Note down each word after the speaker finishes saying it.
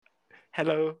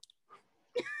Hello.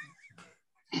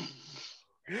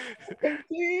 Thank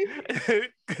you.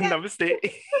 Namaste.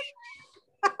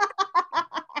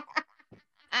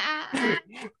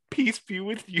 Peace be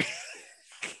with you.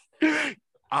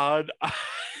 And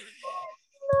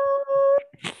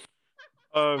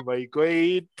oh my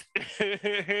god.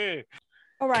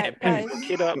 All right, guys.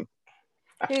 Pick it up.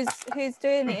 Who's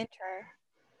doing the intro?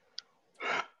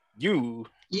 You.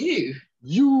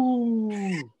 You.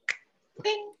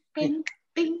 Bing, bing,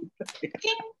 bing, bing, bing.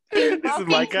 This is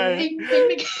my guy. Bing, bing,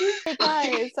 bing. Hey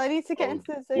guys, I need to get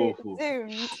into the Zoom. awful. I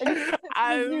need to get into the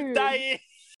I'm Zoom. dying.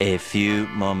 A few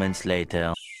moments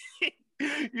later.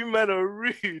 You men are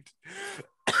rude.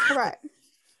 All right.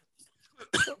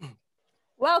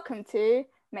 Welcome to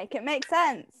Make It Make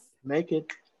Sense. Make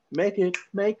it make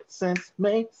sense,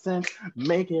 make sense,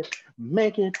 make it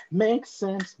make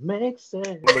sense, make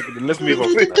sense. Let's move on.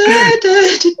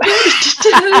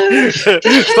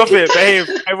 Stop it, behave.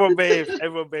 Everyone behave.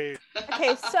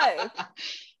 Okay, so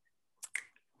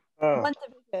Oh,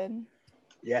 WandaVision,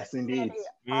 yes, indeed.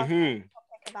 our Mm-hmm.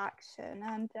 topic of action,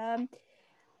 and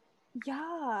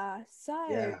yeah.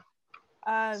 So,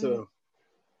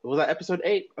 was that episode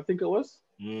 8? I think it was.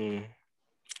 Mm.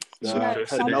 The So No, close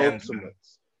to the end.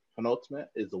 penultimate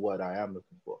is the word I am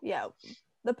looking for. yeah,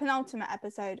 the penultimate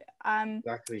episode.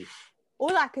 Exactly.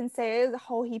 All I can say is a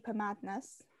whole heap of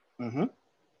madness. Mm-hmm.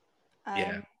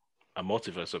 Yeah. A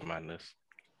multiverse of madness.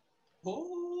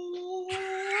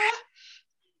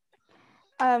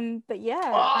 But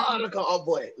yeah. Oh, look at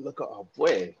our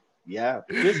boy. Yeah.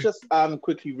 Let's just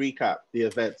quickly recap the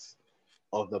events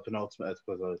of the penultimate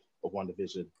episode of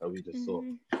WandaVision that we just saw.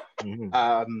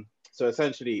 Mm-hmm. So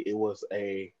essentially, it was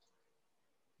a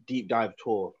deep dive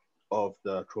tour of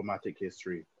the traumatic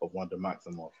history of Wanda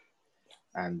Maximoff,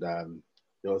 and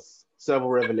there was several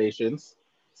revelations,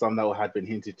 some that had been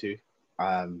hinted to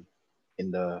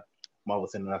in the Marvel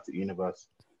Cinematic Universe,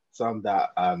 some that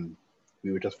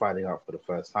we were just finding out for the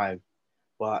first time.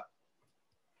 But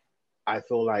I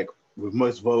feel like with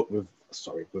most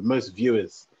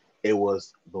viewers, it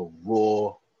was the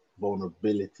raw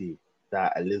vulnerability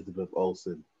that Elizabeth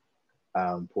Olsen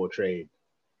portrayed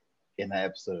in that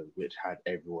episode, which had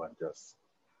everyone just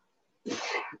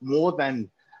more than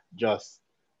just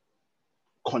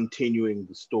continuing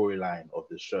the storyline of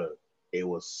the show. It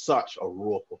was such a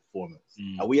raw performance,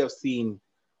 and we have seen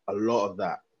a lot of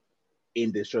that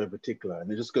in this show in particular,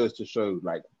 and it just goes to show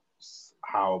like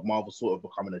how Marvel sort of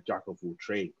becoming a jack of all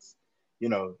trades. You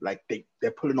know, like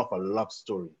they're pulling off a love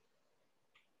story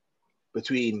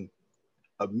between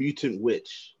a mutant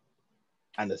witch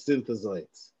and a synthezoid.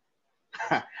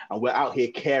 And we're out here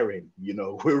caring, you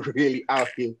know, we're really out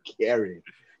here caring,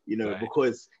 you know, Right.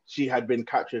 because she had been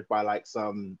captured by like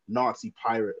some Nazi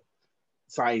pirate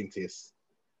scientists,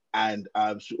 and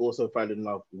she also fell in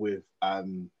love with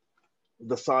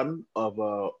the son of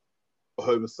a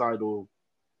homicidal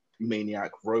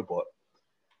maniac robot,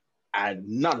 and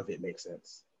none of it makes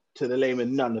sense. To the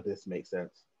layman, none of this makes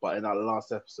sense. But in that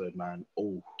last episode, man,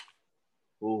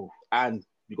 and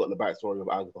you got the backstory of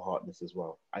Agatha Harkness as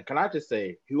well. And can I just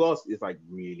say, who else is like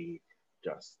really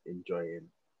just enjoying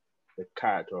the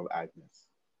character of Agnes?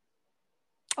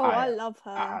 I love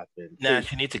her. I have been. Nah,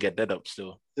 she needs to get that up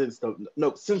still. Since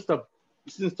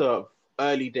the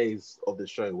early days of the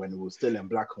show when it was still in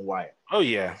black and white. Oh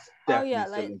yeah. Definitely like-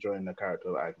 still enjoying the character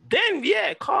of Agnes. Then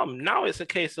yeah, calm. Now it's a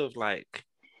case of like,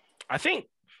 I think,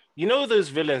 you know, those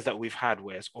villains that we've had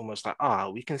where it's almost like,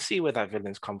 we can see where that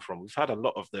villain's come from. We've had a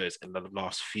lot of those in the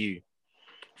last few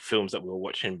films that we were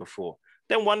watching before.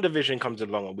 Then WandaVision comes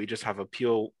along and we just have a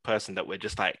pure person that we're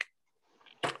just like,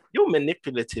 you're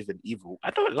manipulative and evil.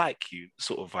 I don't like you,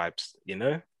 sort of vibes, you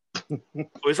know?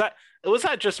 Or was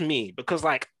that just me? Because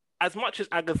like, as much as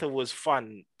Agatha was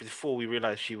fun before we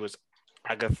realized she was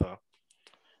Agatha,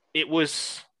 it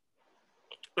was...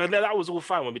 that was all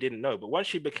fine when we didn't know, but once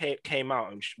she came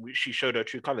out and she showed her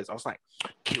true colors, I was like,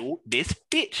 kill this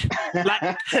bitch,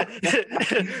 like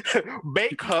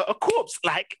make her a corpse.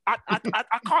 Like I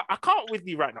can't with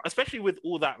you right now, especially with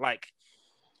all that. Like,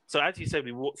 so as you said,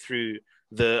 we walked through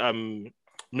the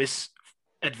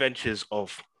misadventures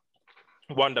of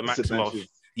Wanda Maximoff.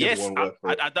 Yes,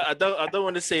 I don't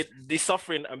want to say the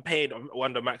suffering and pain of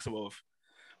Wanda Maximoff,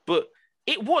 but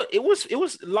it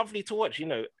was lovely to watch. You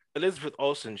know, Elizabeth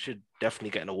Olsen should definitely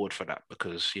get an award for that,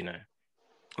 because, you know,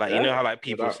 like, you know how like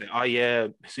people say, oh yeah,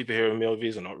 superhero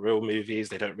movies are not real movies.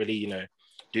 They don't really, you know,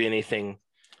 do anything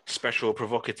special or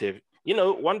provocative. You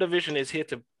know, WandaVision is here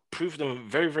to prove them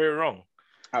very, very wrong.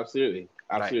 Absolutely.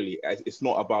 It's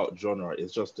not about genre.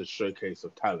 It's just a showcase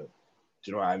of talent.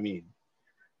 Do you know what I mean?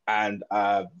 And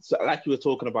so like you were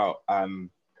talking about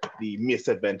the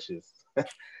misadventures,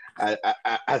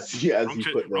 as you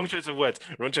put them. Wrong choice of words.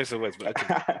 But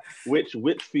okay. Which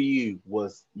for you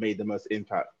made the most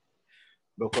impact?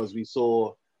 Because we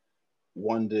saw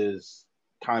Wanda's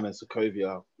time in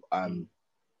Sokovia,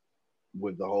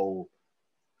 with the whole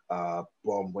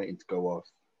bomb waiting to go off,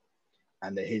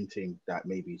 and the hinting that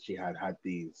maybe she had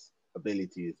these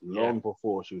abilities long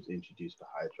before she was introduced to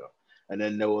Hydra. And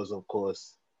then there was, of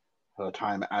course, her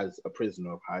time as a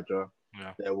prisoner of Hydra.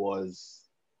 Yeah. There was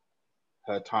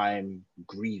her time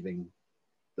grieving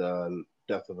the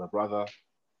death of her brother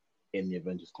in the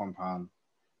Avengers compound.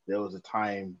 There was a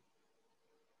time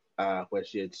where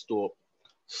she had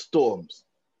storms.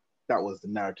 That was the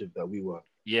narrative that we were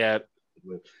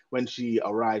with. When she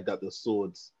arrived at the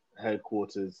Sword's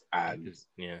headquarters, and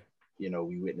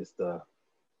we witnessed the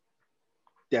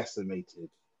decimated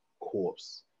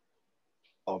corpse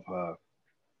of her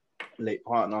late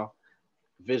partner,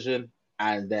 Vision,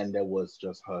 and then there was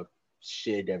just her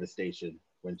sheer devastation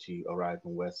when she arrived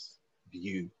in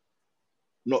Westview.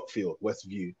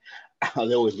 I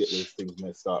always get those things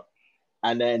messed up.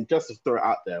 And then just to throw it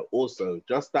out there, also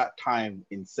just that time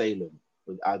in Salem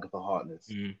with Agatha Harkness,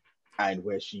 and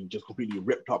where she just completely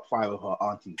ripped up 5 of her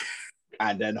aunties,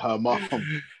 and then her mom.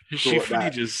 She fully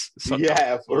just for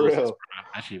real.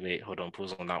 Actually, wait, hold on,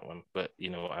 pause on that one. But you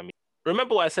know what I mean.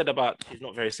 Remember what I said about she's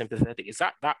not very sympathetic? It's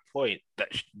at that point that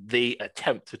they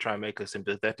attempt to try and make her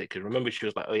sympathetic. Because remember, she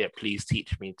was like, "Oh yeah, please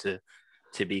teach me to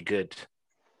be good."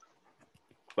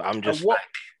 But I'm just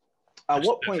at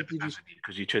what point did you?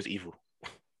 Because you chose evil.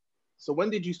 So when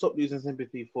did you stop losing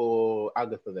sympathy for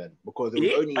Agatha then? Because it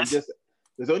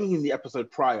was only in the episode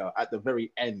prior, at the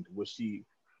very end, was she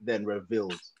then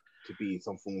revealed to be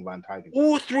some form of antagonist.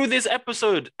 All through this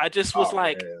episode, I just was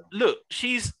look,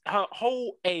 her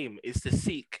whole aim is to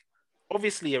seek.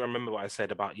 Obviously, I remember what I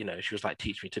said about, she was like,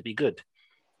 teach me to be good.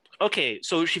 Okay,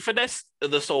 so she finessed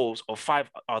the souls of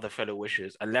 5 other fellow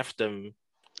wishers and left them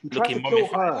looking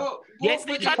mummified. Yes,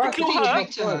 they tried to kill her. I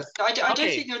don't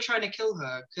think they were trying to kill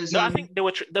her. No, I think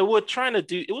they were trying to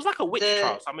do. It was like a witch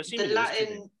trial. So I'm assuming the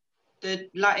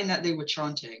Latin that they were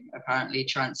chanting apparently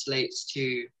translates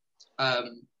to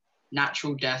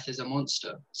natural death as a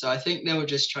monster. So I think they were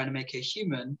just trying to make her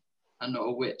human and not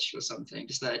a witch or something.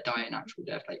 Just let her die a natural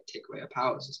death, like take away her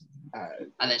powers or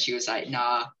something. And then she was like,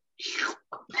 nah.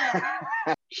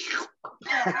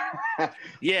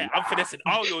 Yeah, I'm finessing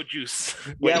all your juice.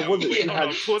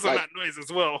 Pause on that noise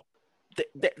as well.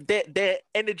 Their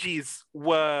energies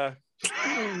were.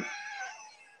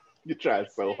 You're trying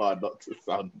so hard not to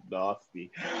sound nasty.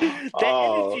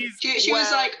 She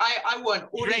was like, I want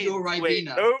all of your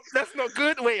Ribena. No, that's not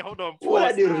good. Wait, hold on.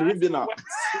 What are the Ribena?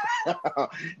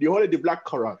 The whole of the black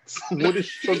currants. What is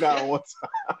sugar and water?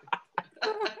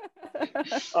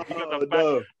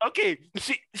 No. Okay,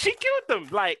 she killed them.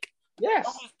 Like, yes,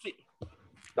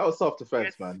 that was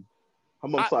self-defense, man. Her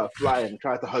mom started flying,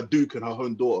 tried to Hadouken her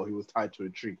own daughter who was tied to a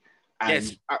tree.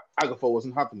 And Agatha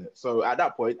wasn't having it. So at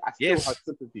that point, I still had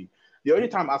sympathy. The only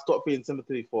time I stopped feeling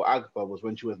sympathy for Agatha was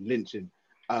when she was lynching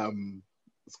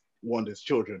Wanda's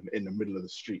children in the middle of the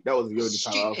street. That was the only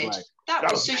time I was like...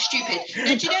 That was so stupid.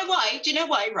 No, do you know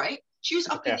why, right? She was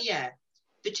up in the air.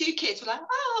 The 2 kids were like,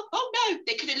 oh no.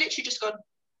 They could have literally just gone...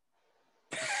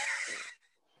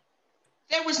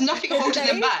 There was nothing holding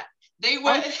them back. They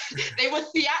were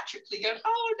theatrically going,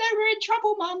 oh no, we're in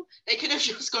trouble, Mum. They could have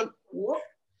just gone, what?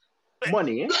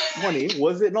 Money,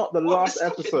 was it not the last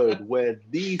episode where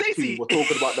these two were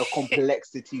talking about the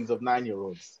complexities of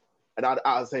 9-year-olds? And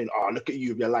I was saying, oh, look at you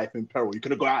with your life in peril. You could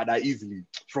have got out of that easily.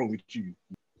 What's wrong with you?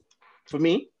 For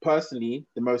me, personally,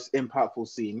 the most impactful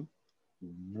scene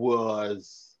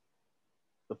was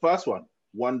the first one.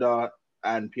 Wanda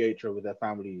and Pietro with their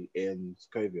family in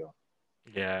Sokovia.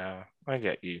 Yeah, I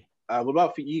get you. What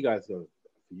about for you guys, though?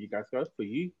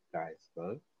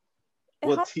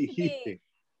 What do you think?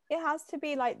 It has to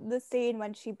be like the scene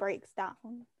when she breaks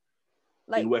down,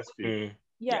 like in Westview.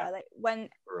 Yeah, like when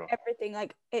everything,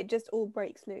 like it just all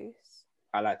breaks loose.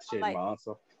 I like to change my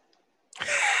answer.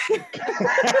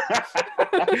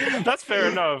 That's fair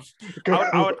enough.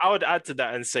 I would add to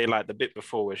that and say like the bit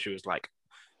before where she was like,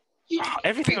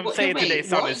 everything I'm saying today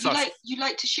sounded sus. You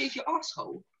like to shave your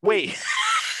asshole? Wait.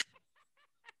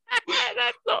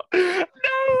 That's not. No,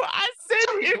 I said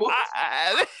sorry,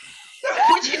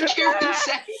 what did Kieran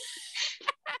say?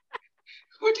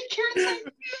 What did Kieran say?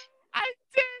 I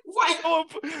did. Why?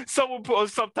 Someone put on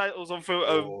subtitles on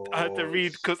film. I had to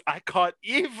read because I can't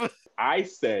even. I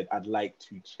said I'd like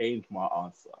to change my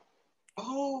answer.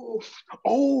 Oh,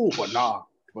 but nah.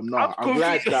 I'm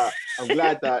glad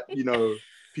that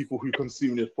people who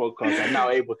consume this podcast are now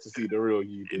able to see the real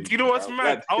you. Do you know what's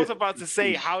mad? I was about to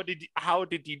say, how did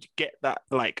you get that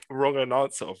like wrong an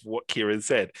answer of what Kieran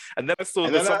said? And then I saw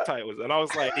the subtitles and I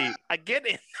was like, hey, I get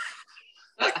it.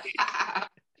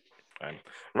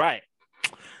 Right.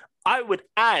 I would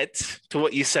add to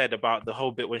what you said about the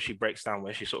whole bit when she breaks down,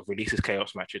 when she sort of releases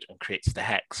Chaos Matches and creates the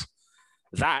hex.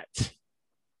 That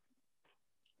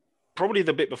probably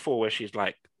the bit before where she's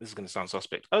like, this is going to sound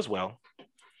suspect as well.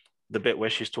 The bit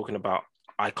where she's talking about,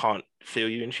 I can't feel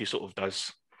you, and she sort of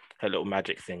does her little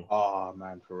magic thing. Oh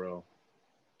man, for real.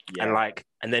 Yeah.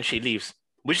 And then she leaves,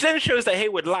 which then shows that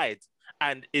Hayward lied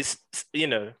and is,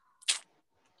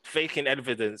 faking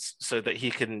evidence so that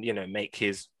he can, make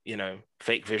his,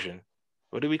 fake vision.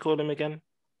 What do we call him again?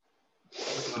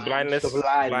 The blindness. The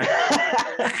blind.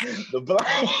 The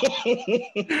blind.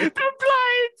 The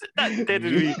blind. That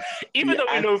even though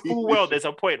we know full well there's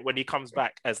a point when he comes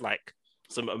back as like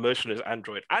some emotionless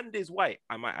android and is white,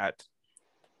 I might add.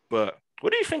 But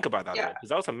what do you think about that? Because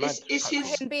that was a mad. Is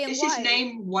his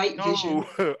name White Vision?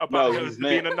 About him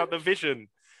being another vision.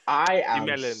 I am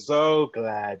so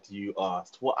glad you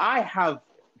asked. What I have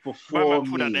before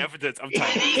me put out the evidence. I'm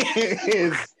tired.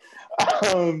 is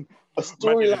a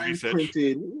storyline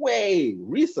printed. Wait,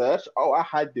 research? Oh, I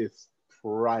had this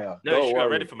prior. No, sure, I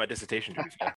read it for my dissertation.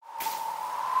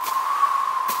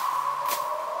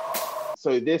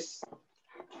 So this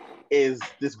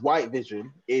white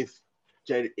vision is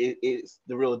it's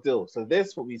the real deal. So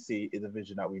this, what we see, is a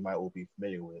vision that we might all be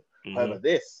familiar with. Mm-hmm. However,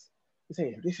 this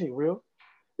ain't real.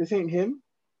 This ain't him.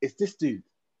 It's this dude.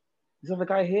 This other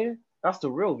guy here. That's the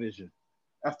real vision.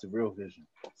 That's the real vision.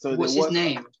 So what's his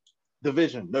name? The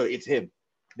Vision. No, it's him.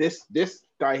 This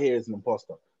guy here is an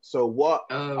imposter. So what?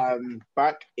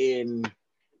 Back in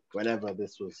whenever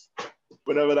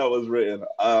that was written,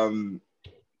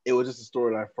 it was just a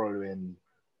storyline following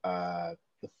I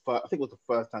think it was the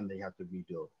first time they had to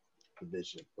rebuild the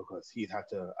Vision because he had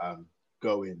to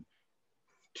go in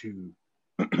to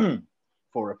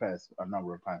for repairs a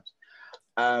number of times.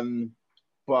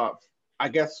 But I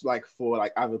guess like for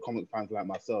like other comic fans like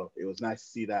myself, it was nice to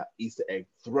see that Easter egg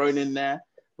thrown in there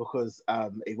because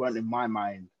it went in my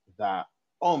mind that,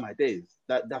 oh my days,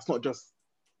 that's not just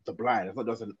the blind, it's not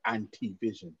just an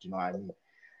anti-vision, do you know what I mean?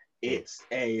 It's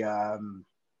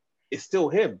it's still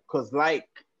him because like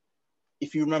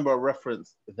if you remember a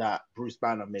reference that Bruce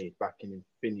Banner made back in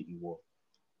Infinity War,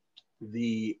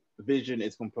 the Vision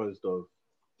is composed of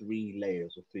 3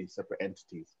 layers or 3 separate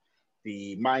entities: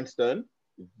 the Mind Stone,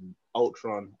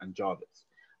 Ultron, and Jarvis,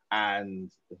 and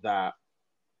that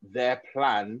their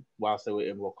plan whilst they were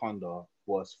in Wakanda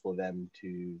was for them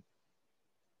to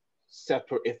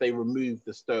separate. If they remove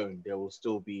the stone, there will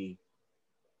still be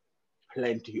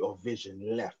plenty of vision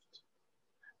left,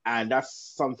 and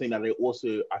that's something that they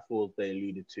also, I thought they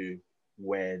alluded to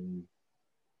when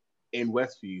in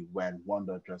Westview, when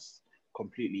Wanda just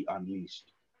completely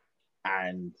unleashed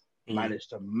and managed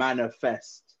to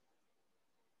manifest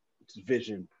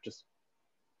Vision just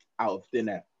out of thin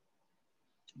air.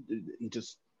 He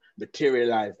just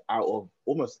materialized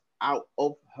almost out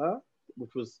of her,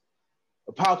 which was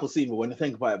a powerful scene. But when I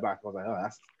think about it back, I was like,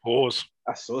 oh,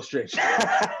 that's so strange.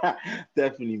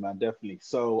 Definitely, man, definitely.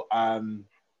 So,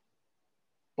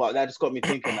 but that just got me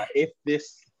thinking that if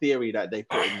this theory that they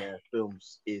put in their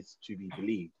films is to be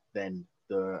believed, then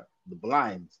the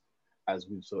blind, as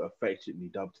we've sort of affectionately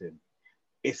dubbed him,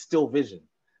 is still Vision.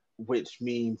 Which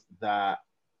means that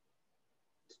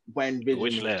when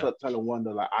Vision was telling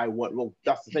Wanda, like,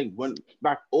 that's the thing. When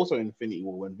back also in Infinity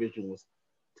War, when Vision was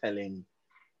telling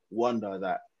Wanda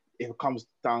that if it comes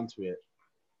down to it,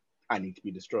 I need to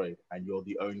be destroyed, and you're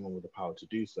the only one with the power to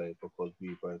do so because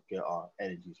we both get our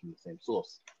energies from the same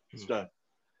source, stone.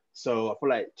 So I feel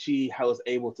like she was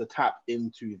able to tap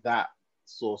into that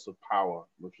source of power,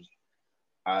 which was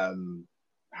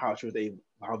how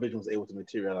Vision was able to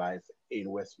materialize in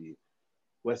Westview,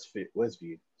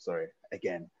 sorry,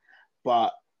 again.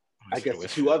 But I guess the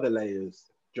 2 other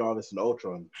layers, Jarvis and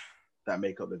Ultron, that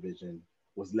make up the Vision,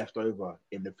 was left over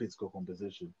in the physical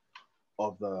composition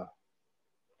of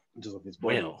his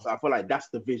body. So I feel like that's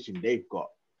the Vision they've got.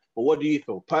 But what do you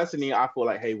feel? Personally, I feel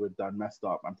like Hayward done messed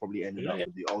up and probably ended up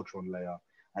with the Ultron layer.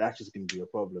 And that's just going to be a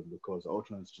problem because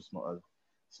Ultron's just not a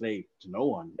slave to no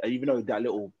one. Even though that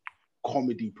little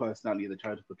comedy personality they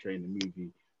tried to portray in the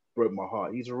movie broke my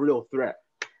heart. He's a real threat.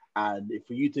 And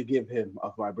for you to give him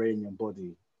a vibranium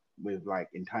body with like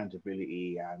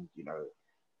intangibility and,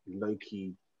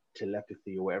 low-key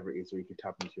telepathy or whatever it is where you can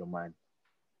tap into your mind,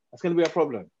 that's going to be a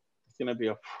problem. It's going to be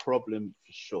a problem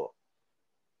for sure.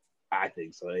 I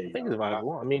think so. I think it's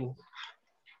viable. I mean,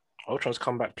 Ultron's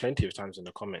come back plenty of times in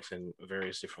the comics in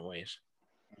various different ways.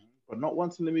 But not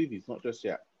once in the movies, not just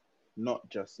yet. Not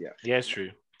just yet. Yeah, it's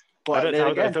true. But I then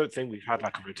again, don't think we've had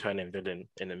like a returning villain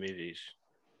in the movies.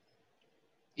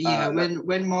 Yeah,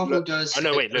 when Marvel look, does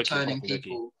Loki, returning Loki.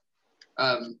 people,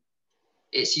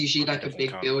 it's usually like a doesn't big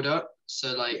count. build up.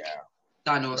 So like yeah.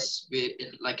 Thanos,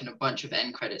 like in a bunch of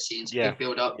end credit scenes, Yeah. big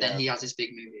build up. Yeah. Then he has his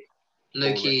big movie.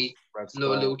 Loki, Red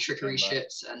little Skull, trickery remember?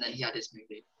 shits, and then he had his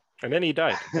movie. And then he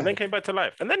died. And then came back to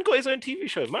life. And then got his own TV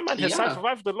show. My man has Yeah.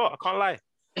 survived a lot. I can't lie.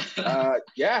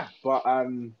 Yeah, but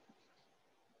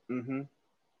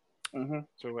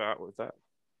So we're out with that.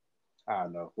 I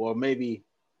don't know. Well, maybe,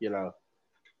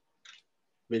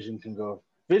 Vision can go.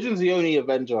 Vision's the only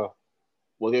Avenger,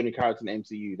 well, the only character in the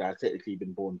MCU that has technically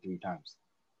been born 3 times,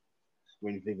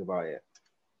 when you think about it.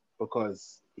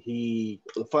 Because the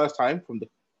first time from the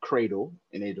cradle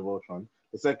in Age of Ultron,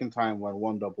 the second time when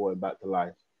Wanda brought him back to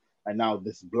life, and now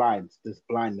this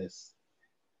blindness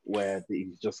where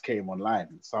he just came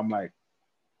online. So I'm like,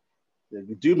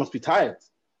 the dude must be tired.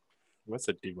 What's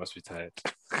a dude must be tired?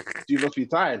 Dude must be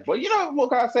tired. But what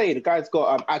can I say? The guy's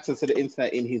got access to the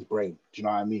internet in his brain. Do you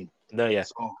know what I mean? No, yeah.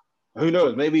 So, who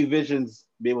knows? Maybe Vision's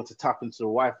be able to tap into the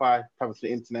Wi-Fi, tap into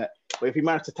the internet. But if he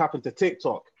managed to tap into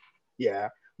TikTok,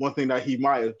 one thing that he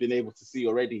might have been able to see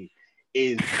already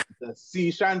is the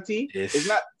sea shanty. Yes. Isn't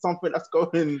that something that's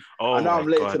going? Oh, I know I'm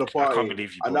late to the party. I can't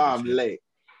believe you. I know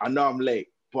I'm late.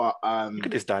 But look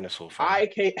at this dinosaur. Fam. I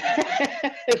came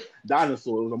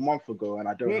dinosaur. It was a month ago, and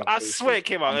I don't. I swear it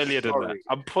came out earlier than that.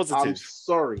 I'm positive. I'm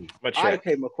sorry. I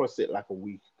came across it like a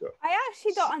week ago. I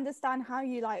actually don't understand how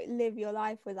you like live your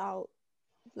life without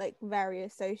like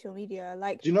various social media.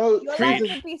 Like, do you know, your life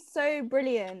would be so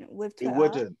brilliant with Twitter. It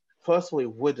wouldn't. First of all,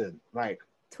 it wouldn't. Like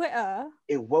Twitter.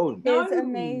 It won't. It's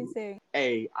amazing.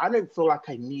 Hey, I don't feel like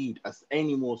I need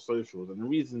any more socials, and the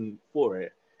reason for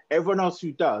it, everyone else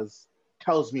who does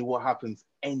tells me what happens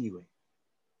anyway.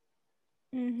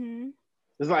 Mm-hmm.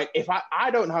 It's like, if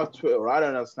I don't have Twitter or I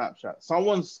don't have Snapchat,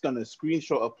 someone's gonna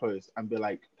screenshot a post and be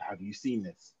like, have you seen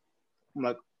this? I'm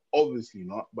like, obviously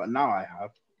not, but now I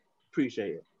have.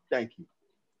 Appreciate it. Thank you.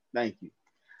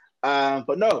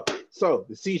 But no, so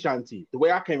the sea shanty, the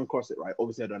way I came across it, right?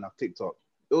 Obviously I don't have TikTok.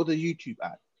 It was a YouTube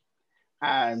ad.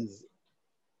 And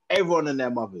everyone and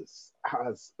their mothers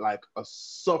has like a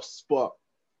soft spot,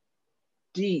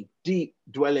 deep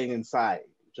dwelling inside,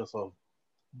 just of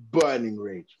burning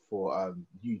rage for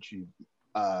YouTube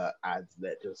ads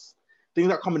that just things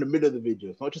that come in the middle of the video.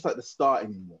 It's not just like the start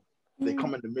anymore. They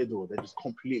come in the middle, they're just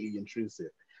completely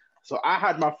intrusive. So I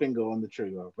had my finger on the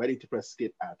trigger, ready to press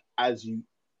skip ad, as you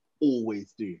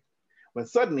always do. When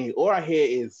suddenly all I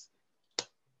hear is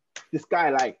this guy,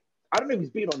 like, I don't know if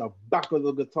he's been on the back of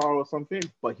the guitar or something,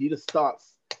 but he just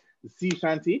starts the sea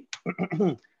shanty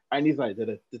and he's like,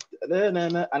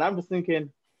 and I'm just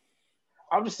thinking,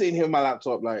 I'm just sitting here with my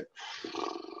laptop, like,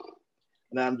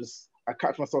 and I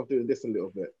catch myself doing this a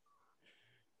little bit.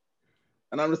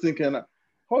 And I'm just thinking,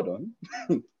 hold on,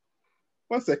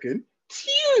 1 second.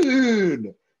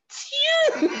 Tune!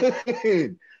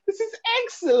 This is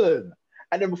excellent.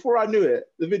 And then before I knew it,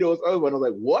 the video was over, and I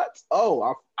was like, "What?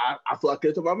 Oh, I thought I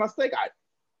clicked on my mistake.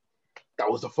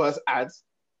 That was the first ads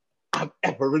I've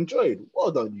ever enjoyed.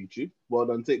 Well done, YouTube. Well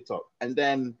done, TikTok." And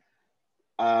then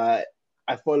I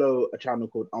follow a channel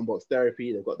called Unbox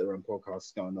Therapy. They've got their own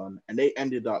podcasts going on, and they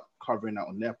ended up covering that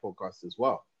on their podcast as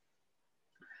well.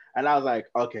 And I was like,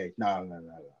 "Okay, no.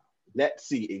 Let's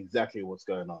see exactly what's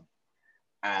going on."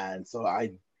 And so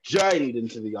I journeyed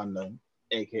into the unknown,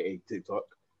 aka TikTok,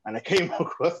 and I came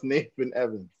across Nathan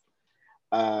Evans,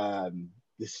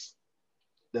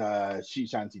 the She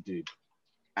Shanty dude,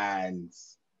 and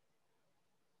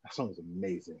that song is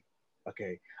amazing.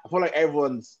 Okay, I feel like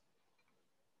everyone's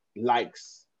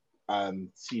likes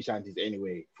sea shanties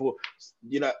anyway. For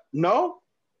no,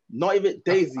 not even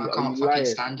Daisy. I can't fucking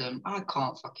stand him. I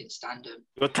can't fucking stand him.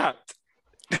 You're tapped.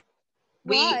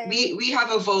 We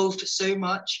have evolved so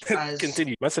much as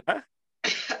continue.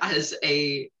 as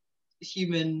a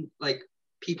human, like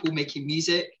people making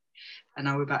music, and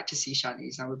now we're back to sea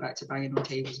shanties. Now we're back to banging on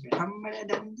tables again. I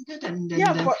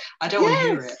don't want to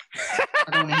hear it.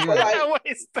 I don't want to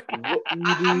hear it.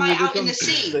 Am I out in the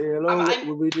sea?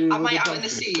 Am I out in the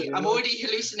sea? I'm already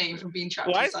hallucinating from being trapped.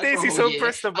 Why is Daisy so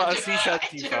pressed about a sea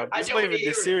shanty, fam? It's not even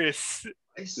this serious.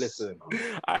 Listen,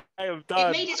 I am done.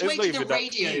 It made its way to the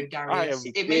radio, Darius.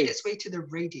 It made its way to the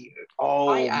radio. Oh,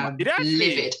 I am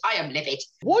livid. I am livid.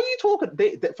 What are you talking?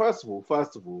 First of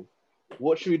all,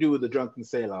 what should we do with the drunken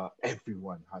sailor?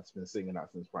 Everyone has been singing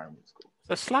that since primary school.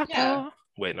 The slapper. Yeah.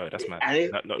 Wait, no, that's mad.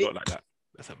 And not like that.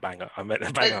 That's a banger. I meant a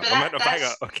But, banger. but I meant a banger.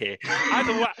 that's Okay.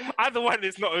 Either one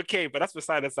is not okay, but that's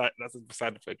beside the side. That's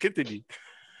beside the point. Continue.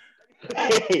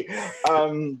 Hey,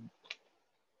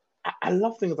 I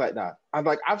love things like that. And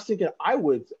like I was thinking, I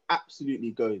would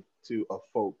absolutely go to a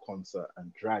folk concert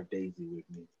and drag Daisy with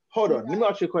me. Hold on, let me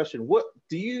ask you a question. What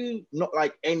do you not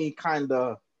like any kind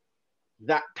of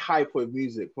that type of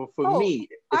music? But for me,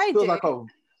 it feels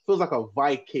like a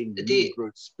Viking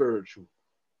Negro spiritual.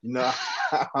 You know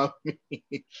what I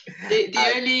mean?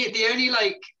 the only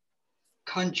like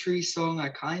country song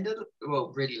I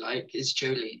really like is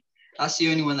Jolene. That's the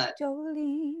only one that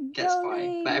gets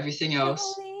by. But everything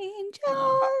else,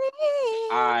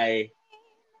 I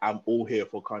am all here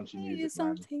for country music,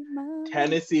 man.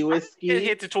 Tennessee Whiskey. We're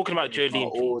here to talking about Jolene,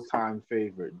 all-time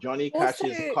favorite. Johnny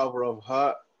Cash's cover of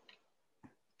Hurt.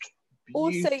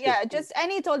 Also, yeah, just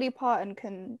any Dolly Parton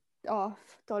can. Oh,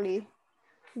 Dolly,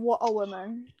 what a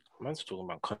woman! Man's talking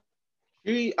about country.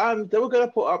 They were gonna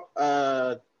put up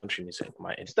country music,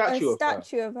 a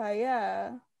statue of her,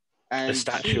 yeah. And a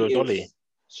statue of Dolly.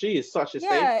 She is such a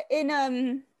saint.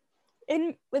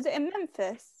 In was it in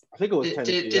Memphis? I think it was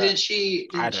Tennessee. Didn't she?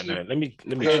 I don't know. Let me.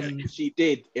 She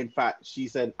did. In fact, she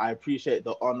said, "I appreciate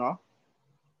the honor."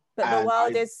 But the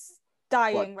world is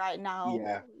dying right now.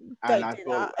 Yeah, and I feel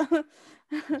like,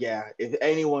 yeah, if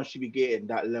anyone should be getting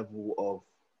that level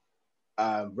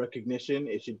of recognition,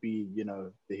 it should be, you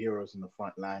know, the heroes in the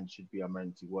front line should be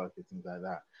emergency workers, things like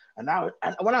that. And now,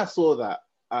 and when I saw that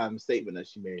statement that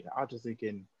she made, I was just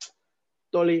thinking,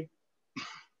 Dolly,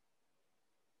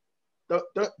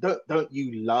 don't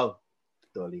you love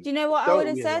Dolly? Do you know what I would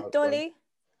have said, Dolly?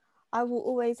 I will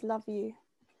always love you.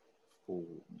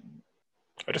 Ooh.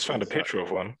 I just found a picture of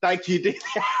one. Thank you, D.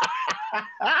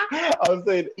 I was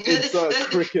saying,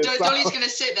 cricket. Dolly's gonna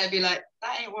sit there and be like,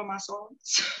 "That ain't one of my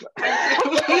songs."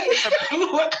 what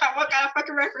kind of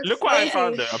fucking reference? Look what I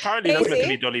found. Though. Apparently, that's meant to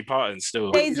be Dolly Parton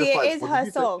still. Daisy, it is her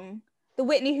song. The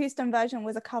Whitney Houston version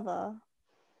was a cover.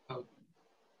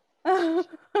 Oh.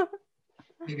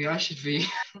 Maybe I should be.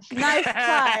 Nice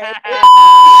try.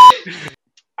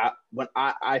 When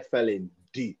I fell in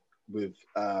deep with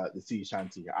the sea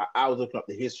shanty, I was looking up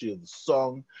the history of the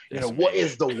song. You know, what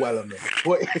is the Wellerman?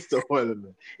 What is the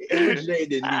Wellerman? It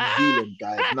originated in New Zealand,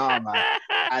 guys. Nah, man.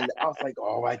 And I was like,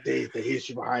 oh my days, the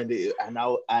history behind it.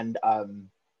 And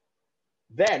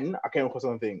then I came across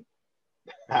something.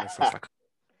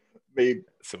 Maybe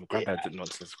some granddad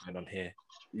nonsense going on here.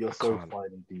 You're so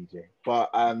funny, DJ. But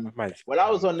when I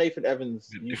was on Nathan Evans'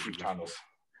 YouTube channel,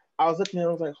 I was looking at it,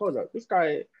 I was like, hold up, this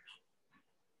guy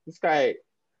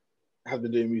has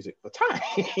been doing music for time.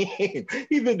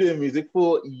 He's been doing music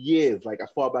for years, like as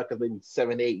far back as maybe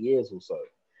 7-8 years or so.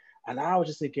 And I was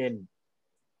just thinking,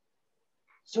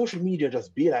 social media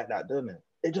just be like that, doesn't it?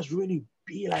 It just really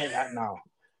be like that now.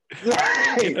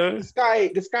 Like, you know, this guy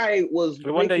was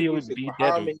making music for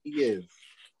how many years?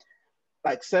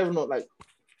 Like 7 or like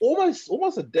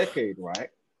almost a decade, right?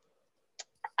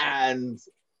 And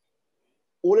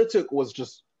all it took was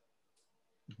just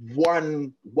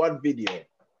one video,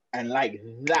 and like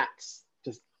that's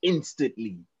just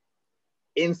instantly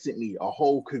a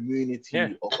whole community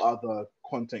of other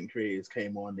content creators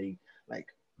came on. They like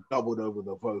doubled over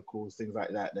the vocals, things like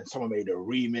that. Then someone made a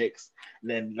remix.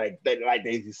 Then like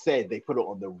Daisy said, they put it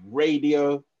on the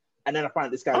radio. And then I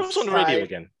found this guy was on the radio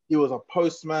again. He was a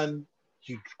postman.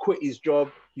 He quit his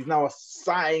job. He's now a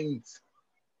signed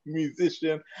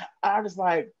musician. And I'm just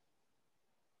like,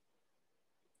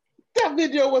 that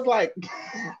video was like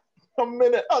a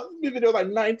minute. This video was like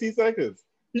 90 seconds.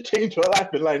 You changed your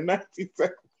life in like 90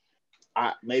 seconds.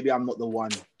 Maybe I'm not the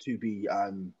one to be.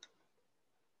 I'm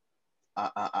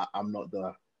not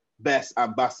the best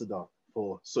ambassador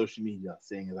for social media,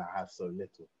 seeing as I have so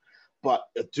little. But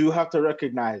I do have to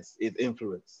recognize its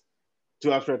influence. Do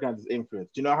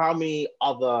you know how many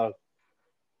other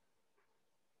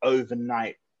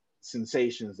overnight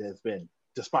sensations there's been,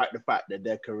 despite the fact that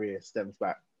their career stems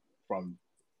back from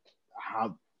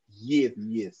years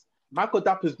and years? Michael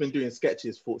Dapper's been doing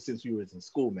sketches since we was in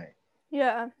school, mate.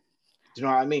 Yeah. Do you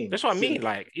know what I mean? That's what I mean.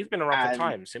 Like, he's been around for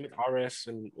time. Same with RS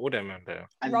and all them man there.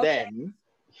 And then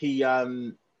he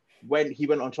when he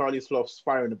went on Charlie Sloth's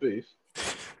Fire in the Booth.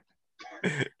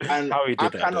 And I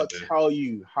cannot tell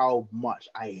you how much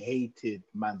I hated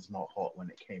Man's Not Hot when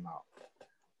it came out.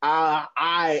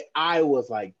 I was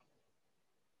like,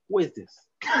 what is this?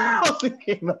 I was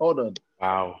thinking, hold on.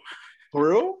 Wow. For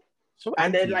real? So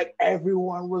and then like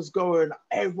everyone was going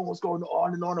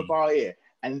on and on about it.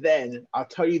 And then I'll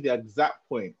tell you the exact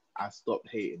point I stopped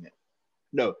hating it.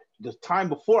 No, the time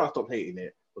before I stopped hating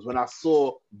it was when I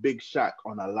saw Big Shaq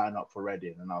on a lineup for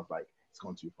Reading, and I was like, it's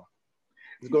gone too far.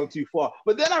 It's gone too far.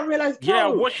 But then I realized, Yeah,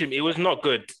 yo, watch him. It was not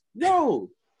good. yo,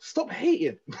 stop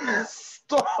hating.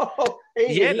 Stop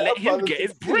hating. Yeah, Let let a him brother get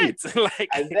his succeed. bread. Like,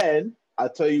 And then I'll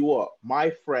tell you what,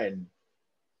 my friend,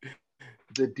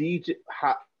 the DJ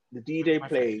My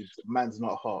played "Man's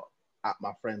Not Hot" at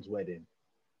my friend's wedding,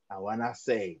 and when I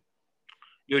say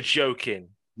you're joking.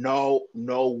 no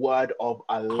word of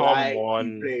a Come lie, he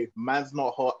on. played "Man's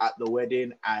Not Hot" at the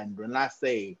wedding, and when I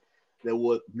say there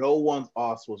was no one's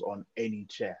ass was on any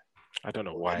chair. I don't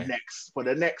know For why.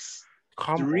 the next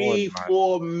Come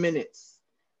 3-4 minutes,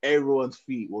 everyone's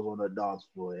feet was on the dance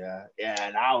floor. Yeah,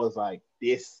 and I was like,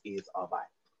 this is a vibe.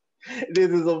 This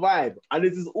is a vibe, and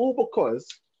this is all because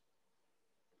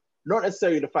not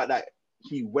necessarily the fact that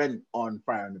he went on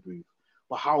Fire in the Booth,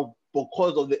 but how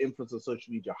because of the influence of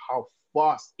social media, how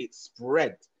fast it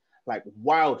spread like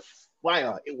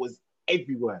wildfire. It was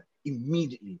everywhere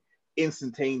immediately,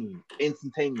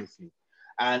 instantaneously,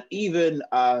 and even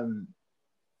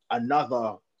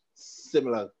another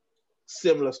similar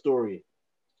story.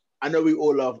 I know we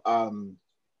all love I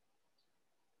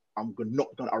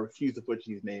refuse to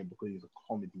butcher his name because he's a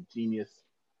comedy genius.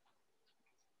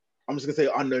 I'm just gonna say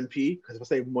Unknown P, because if I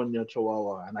say Monya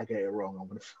Chihuahua and I get it wrong, I'm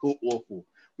gonna feel awful.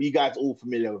 But you guys all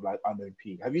familiar with like Unknown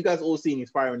P? Have you guys all seen his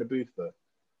Fire in the Booth though?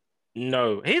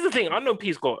 No. Here's the thing. Unknown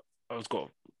P's got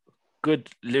good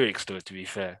lyrics though, to be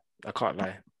fair. I can't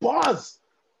lie. Bars,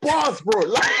 bro.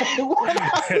 Like when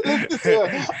I listened to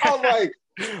it, I'm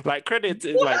like credit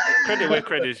where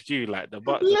credit's due. Like the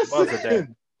bars are there.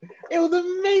 listen, it was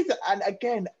amazing. And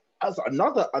again, as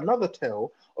another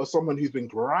tale of someone who's been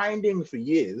grinding for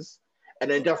years, and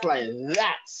then just like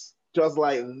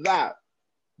that,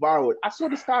 viral. I saw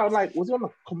this guy on was he on a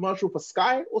commercial for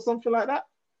Sky or something like that?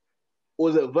 Or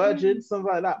was it Virgin?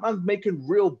 Something like that. Man's making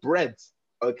real bread,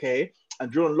 okay?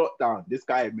 And during lockdown, this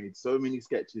guy made so many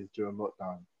sketches during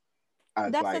lockdown.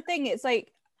 And That's the thing. It's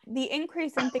like the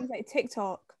increase in things like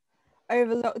TikTok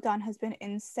over lockdown has been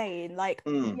insane. Like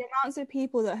the amounts of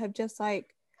people that have just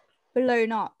like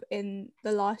blown up in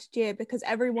the last year because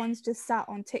everyone's just sat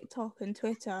on TikTok and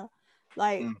Twitter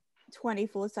like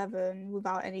 24/7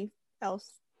 without any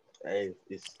else. Hey,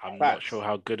 I'm not sure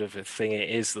how good of a thing it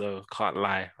is though. Can't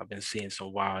lie. I've been seeing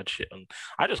some wild shit on.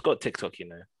 I just got TikTok, you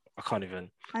know. I can't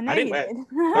even. I know I didn't. you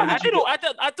did.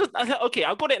 I didn't. Okay,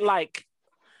 I got it like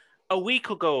a week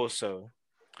ago or so,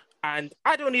 and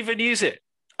I don't even use it.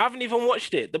 I haven't even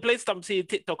watched it. The place I'm seeing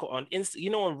TikTok on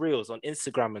on Reels, on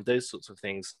Instagram and those sorts of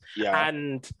things. Yeah.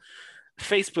 And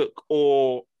Facebook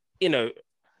or,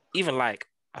 even like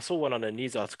I saw one on a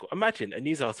news article. Imagine a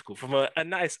news article from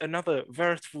another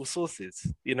veritable sources,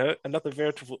 another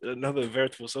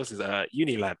veritable sources,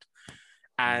 Unilad.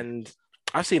 And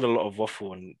I've seen a lot of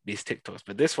waffle on these TikToks,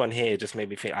 but this one here just made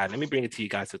me think, let me bring it to you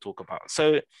guys to talk about.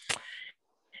 So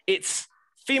it's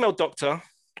female doctor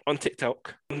on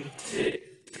TikTok.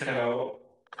 Well,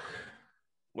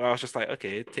 I was just like,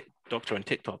 okay, doctor on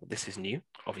TikTok. This is new,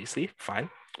 obviously. Fine.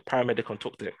 Paramedic on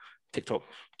TikTok.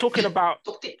 Talking about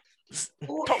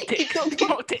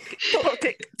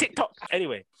TikTok.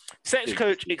 Anyway, sex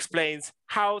coach explains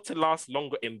how to last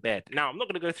longer in bed. Now, I'm not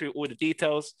going to go through all the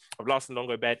details of lasting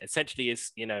longer in bed. Essentially,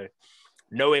 it's,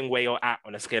 knowing where you're at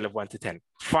on a scale of 1 to 10.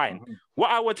 Fine.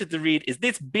 What I wanted to read is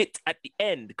this bit at the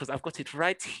end because I've got it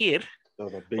right here.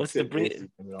 To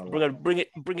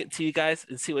bring it to you guys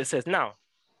and see what it says. Now,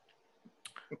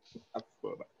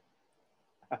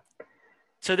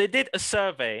 so they did a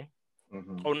survey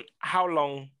on how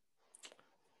long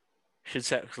should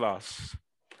sex last,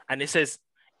 and it says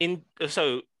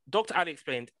so Dr. Ali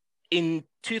explained in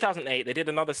 2008 they did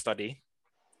another study,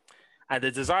 and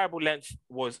the desirable length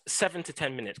was 7 to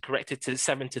 10 minutes, corrected to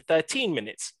 7 to 13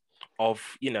 minutes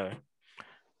of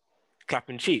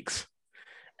clapping cheeks.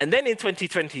 And then in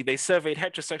 2020, they surveyed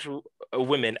heterosexual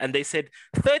women and they said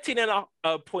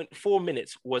 13.4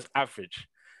 minutes was average.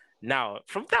 Now,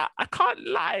 from that, I can't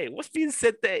lie. What's being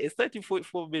said there is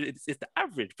 13.4 minutes is the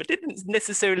average, but they didn't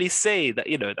necessarily say that,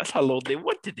 that's how long they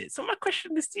wanted it. So my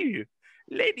question is to you,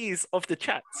 ladies of the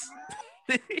chats,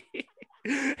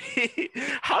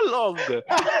 how long do you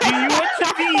want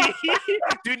to be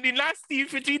doing the nasty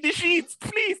between the sheets?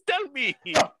 Please tell me.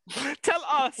 Tell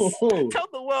us. Tell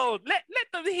the world. Let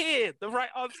them hear the right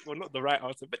answer. Well, not the right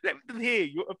answer, but let them hear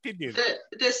your opinion.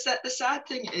 The sad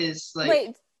thing is, like,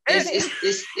 Wait,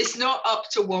 it's not up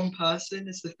to one person,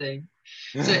 is the thing.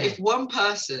 So if one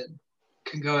person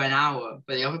can go an hour,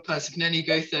 but the other person can only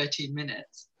go 13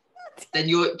 minutes, then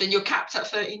you're capped at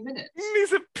 13 minutes.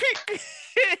 He's a pig.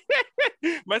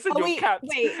 Man said you're capped.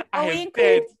 Wait, I am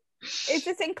dead. Is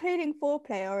this including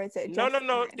foreplay or is it just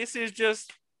No. This is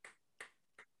just.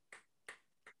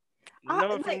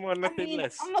 Nothing more, nothing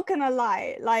less. I'm not gonna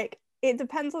lie. Like, it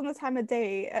depends on the time of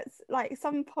day. It's like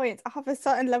some points I have a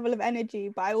certain level of energy,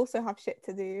 but I also have shit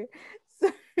to do.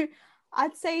 So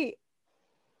I'd say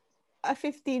a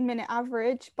 15-minute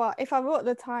average. But if I've got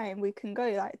the time, we can go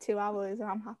like 2 hours, and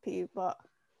I'm happy. But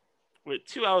Wait,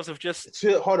 2 hours of just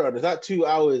Hold on, is that 2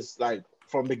 hours like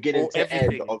from beginning Or to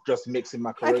everything. end of just mixing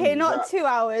macaroni? okay, Is not that- 2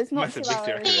 hours, not massive 2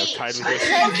 victory. hours. Okay, I'm tired with this.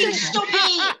 Fucking stop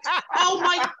it! Oh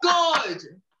my god!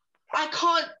 I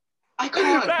can't That I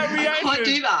can't reaction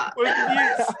do that. was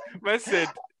mute. Man said,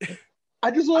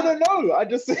 I just want to know. I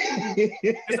just.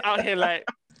 just out here like,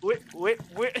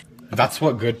 wait. That's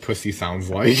what good pussy sounds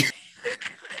like.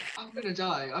 I'm gonna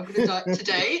die.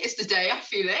 Today is the day I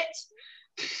feel it.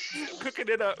 Cooking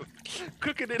it up.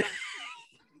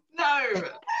 No.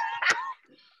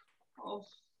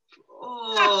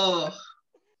 Oh.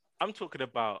 I'm talking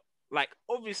about, like,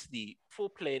 obviously,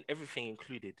 foreplay and everything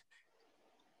included.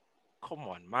 Come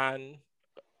on, man.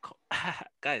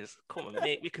 Guys, come on,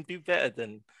 mate. We can do better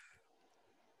than...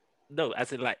 No,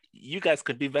 as in, like, you guys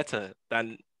could do better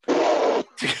than...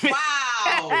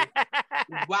 Wow.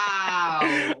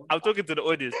 Wow. I'm talking to the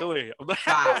audience, don't worry. I'm not...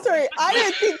 Wow. Sorry, I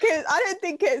don't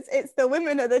think it's the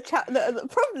women of the chat that are the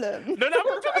problem. No, I'm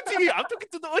not talking to you. I'm talking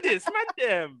to the audience. Man,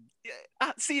 them.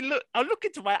 Yeah, see, look, I'm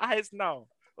looking to my eyes now.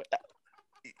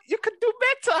 You could do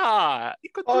better.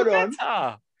 Hold on.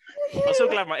 I'm so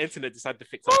glad my internet decided to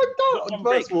fix it.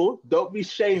 First of all, don't be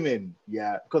shaming.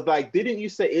 Yeah, because like, didn't you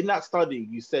say in that study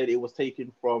you said it was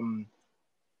taken from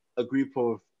a group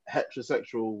of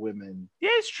heterosexual women? Yeah,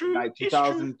 it's true. Like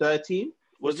 2013.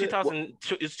 Was 2000?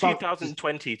 It's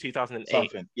 2020, 2008.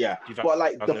 Something. Yeah, 2000, but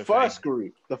like the 2005.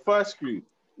 first group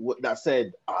that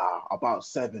said about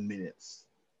 7 minutes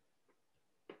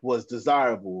was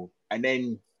desirable, and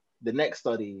then the next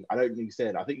study, I don't think you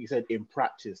said. I think you said in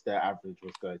practice their average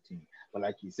was 13. But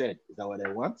like you said, is that what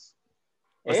they want?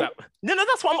 What's that? No,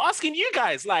 that's what I'm asking you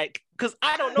guys. Like, because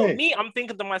I don't know. Me, I'm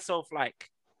thinking to myself,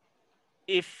 like,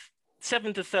 if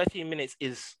 7 to 13 minutes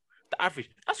is the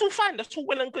average, that's all fine. That's all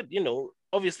well and good. You know,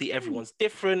 obviously everyone's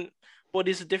different.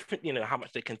 Bodies are different. You know how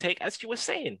much they can take, as you were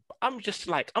saying. But I'm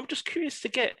just curious to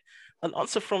get an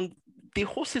answer from the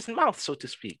horse's mouth, so to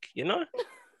speak. You know.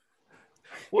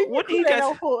 What do you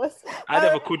guys? I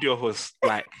never called you a horse.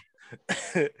 Like,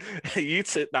 you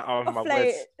took that out of my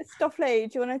words. Stoffley,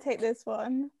 do you want to take this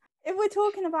one? If we're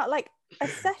talking about like a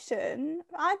session,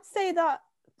 I'd say that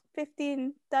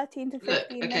 13 to 15 Look,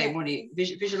 okay, minutes. Moni,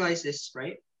 visualize this,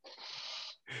 right?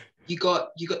 You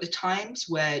got the times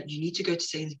where you need to go to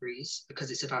Sainsbury's because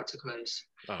it's about to close.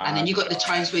 And then you got the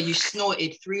times where you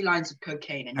snorted 3 lines of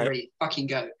cocaine and you're ready to fucking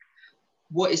go.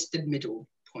 What is the middle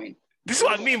point? This is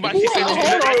what I mean by she said she's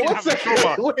actually having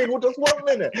trauma. Wait, just 1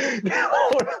 minute.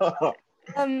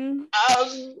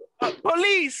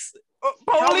 Police!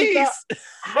 Police!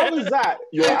 How is that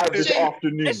your average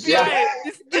afternoon? FBI,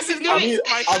 this is not my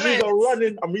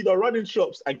I'm either running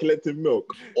shops and collecting milk,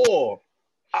 or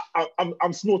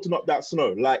I'm snorting up that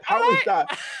snow. Like, how is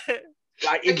that?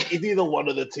 Like, it's either one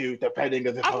of the two, depending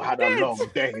as if I've had a long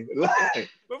day. Like,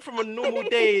 went from a normal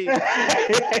day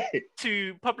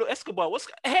to Pablo Escobar. What's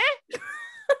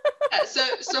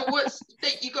So what's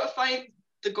you got to find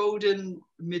the golden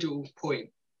middle point.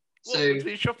 What, So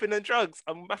between shopping and drugs,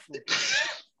 I'm baffled.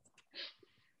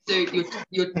 So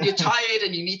you're tired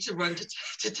and you need to run to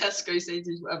Tesco,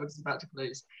 Sainsbury's, whatever, because it's about to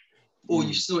close, or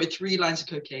you snorted 3 lines of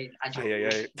cocaine and your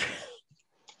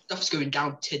stuff's going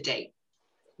down today.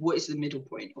 What is the middle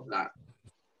point of that?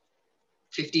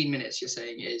 15 minutes, you're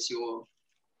saying, is your...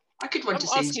 I could run to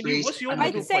Sainsbury's. What's your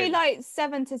I'd say point? Like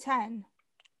 7 to 10.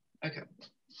 Okay.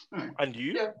 Right. And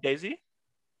you, Daisy?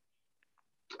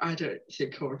 I don't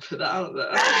think I want to put that out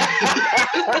there.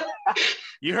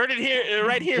 You heard it here,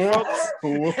 right here, folks.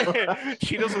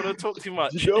 She doesn't want to talk too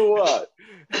much. You know what?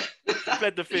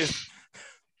 Pled the fifth.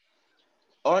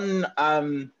 On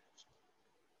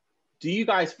do you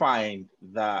guys find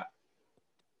that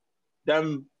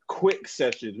them quick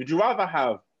sessions, would you rather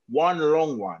have one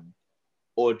long one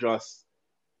or just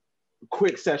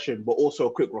quick session but also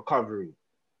a quick recovery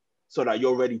so that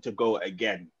you're ready to go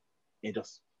again in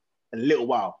just a little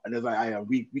while? And it's like,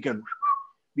 we can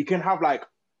have like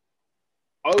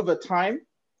over time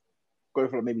go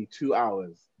for maybe 2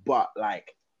 hours, but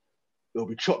like it'll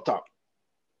be chopped up.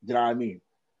 Do you know what I mean?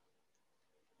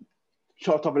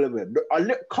 Chopped up a little bit, a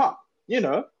little cut, you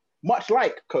know, much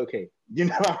like cocaine. You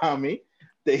know what I mean?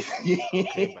 I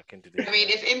mean,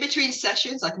 if in between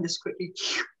sessions I can just quickly.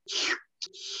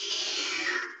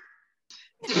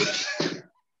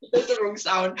 That's the wrong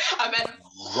sound. I meant.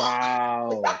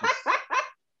 Wow.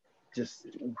 just.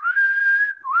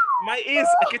 My ears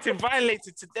are getting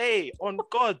violated today. On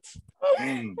God,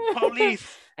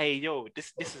 police. Hey, yo,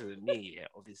 this isn't me. Yeah,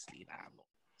 obviously, I'm not.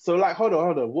 So, like, hold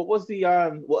on. What was the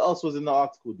what else was in the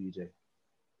article, DJ?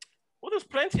 Well, there's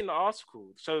plenty in the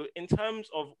article. So, in terms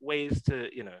of ways to,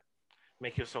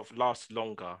 make yourself last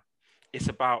longer, it's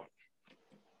about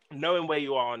knowing where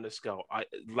you are on the scale.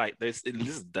 This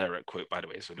is a direct quote, by the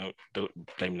way, so don't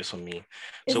blame this on me.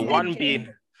 So It's one edging. being,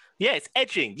 it's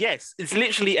edging. Yes, it's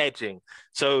literally edging.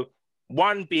 So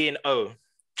 1 being,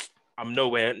 I'm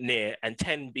nowhere near, and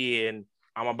 10 being,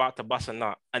 I'm about to bust a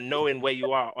nut, and knowing where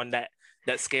you are on that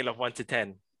scale of 1 to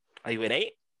 10. Are you an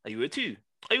 8? Are you a 2?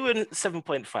 Are you in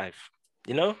 7.5?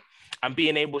 And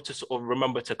being able to sort of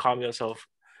remember to calm yourself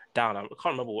down. I can't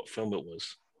remember what film it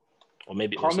was, or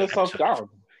maybe it was calm yourself down.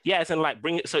 Yeah, it's like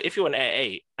bring it. So if you're an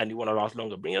 8 and you want to last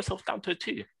longer, bring yourself down to a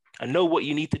 2, and know what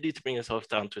you need to do to bring yourself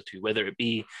down to a 2. Whether it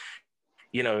be,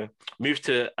 move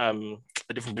to a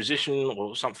different position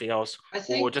or something else,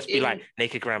 or just be like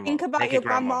naked grandma. Think about naked your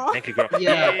grandma. Naked grandma.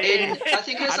 Yeah, I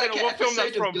think it was like an what film that's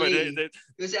episode of from, Glee. but It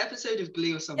was an episode of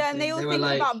Glee or something. Yeah, and they all were think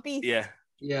like, about Beast. Yeah,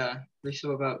 yeah, they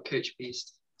thought about Coach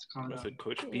Beast. That's a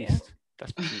Coach Beast.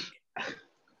 That's cute.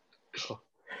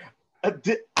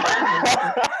 The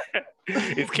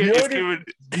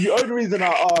only reason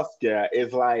I ask,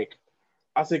 is like,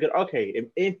 I was thinking, okay,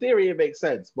 in theory it makes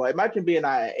sense, but imagine being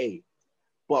at an 8.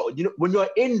 But when you're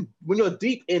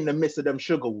deep in the midst of them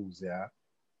sugar wolves,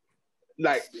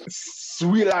 like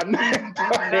sweet and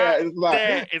it's like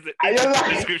there is a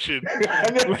description,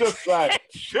 and it's just like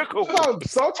sugar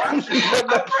wolves. Sometimes you get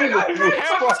the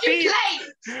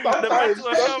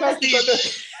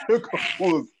sugar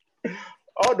wolves.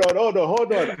 Hold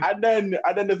on. And then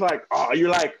it's like, oh, you're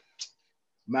like,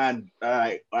 man, all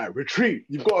right, retreat.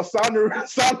 You've got a sound of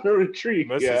retreat.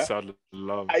 That's sound of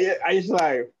love. I just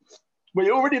like, but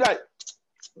you're already like,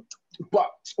 but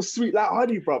sweet like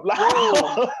honey, bro. Like,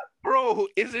 bro,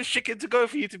 is it chicken to go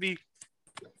for you to be?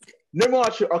 Let me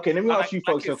ask you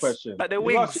folks a question. Like the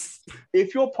wings.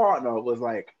 If your partner was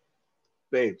like,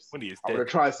 babes, I'm gonna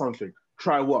try something.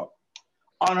 Try what?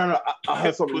 Oh no, I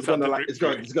heard something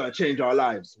it's gonna change our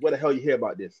lives. What the hell you hear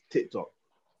about this? TikTok.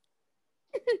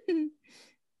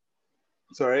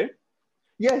 Sorry?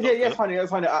 Yes, honey. I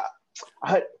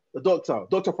heard the doctor.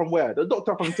 Doctor from where? The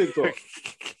doctor from TikTok.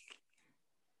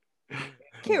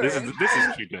 Kieran, this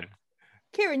is cute though.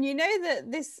 Kieran, you know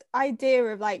that this idea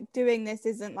of like doing this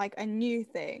isn't like a new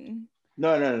thing.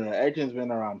 No. Edging's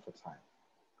been around for time.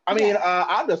 I mean,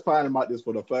 I'm just finding about this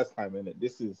for the first time, innit?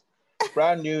 This is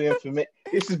brand new information.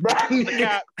 This is brand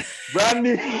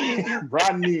new.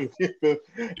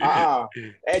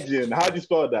 Edging. How do you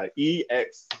spell that?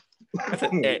 EX. That's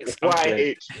an X.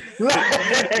 YH. You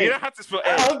don't have to spell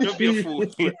X. Don't be a fool.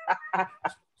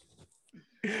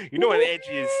 You know what an edge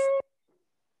is.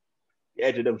 The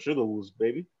edge of them sugar wolves,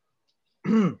 baby.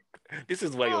 This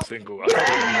is why you're single.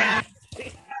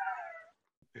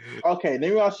 Okay,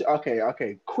 let me ask you.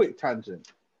 Okay. Quick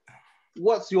tangent.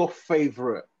 What's your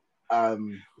favorite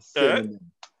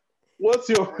synonym? What's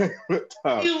your favorite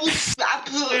term? Who's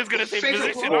gonna say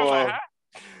position?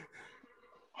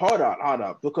 Hold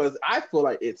on, because I feel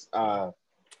like it's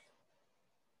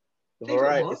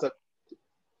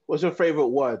what's your favorite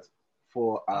word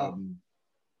for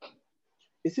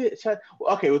Is it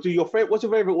okay? We'll do your favorite. What's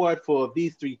your favorite word for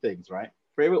these 3 things? Right?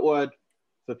 Favorite word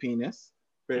for penis,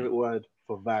 favorite word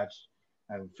for vag,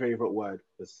 and favorite word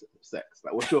for sex.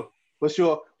 Like,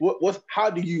 how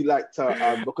do you like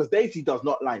to? Because Daisy does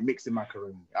not like mixing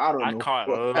macaroni. I don't know. I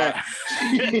can't.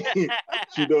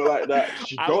 She don't like that.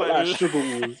 She don't like sugar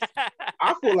wolves.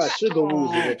 I feel like sugar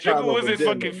wolves is a Sugar wolves is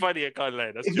fucking funny. I can't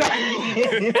lie. That's true.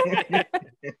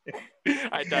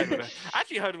 I died with that. I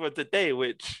actually heard one today,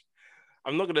 which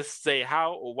I'm not gonna say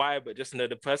how or why, but just know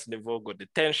the person involved got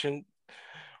detention.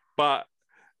 But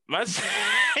man,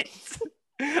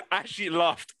 I actually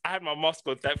laughed. I had my mask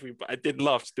on thankfully, but I did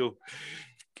laugh still.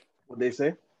 What they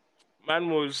say?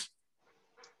 Man was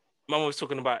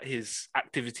talking about his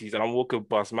activities, and I'm walking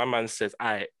past. My man says, "All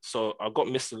right, so I got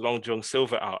Mr. Long John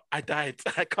Silver out. I died.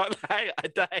 I can't lie. I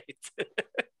died."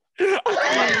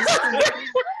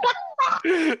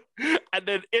 And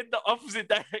then in the opposite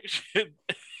direction,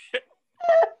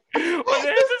 well,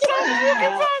 there's a song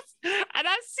walking past, and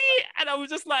I see it, and I was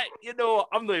just like,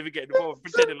 I'm not even getting involved,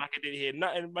 pretending like I didn't hear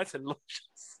nothing. Man said,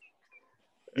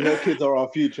 kids are our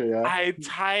future, yeah. I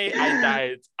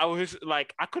died. I was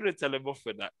like, I couldn't tell him off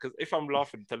for that, because if I'm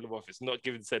laughing, tell him off. It's not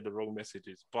giving said the wrong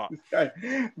messages. But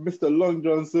Mr. Long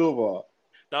John Silver.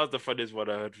 That was the funniest one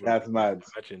I heard from. That's mad.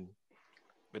 Imagine.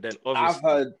 But then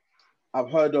obviously, I've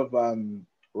heard of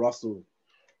Russell.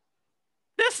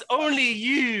 That's only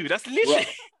you. That's literally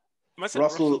I said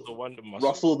Russell the Wonder Muscle.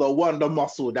 Russell the Wonder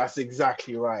Muscle. That's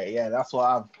exactly right. Yeah, that's what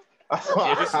I've.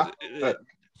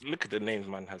 Look at the names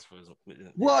man has for his.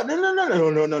 What? No. I'm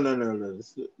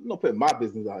not putting my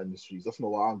business out in the streets. That's not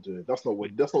what I'm doing. That's not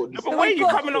what. No, but why are you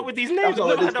coming up with these names? I've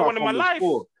never had that one in my life.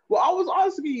 Well, I was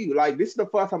asking you. Like, this is the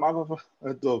first time I've ever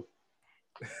heard of.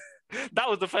 That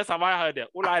was the first time I heard it.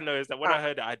 All I know is that when I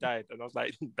heard it, I died, and I was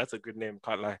like, "That's a good name."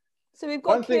 Can't lie. So we've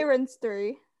got Kieran's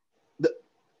 3.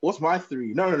 What's my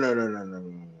 3? No.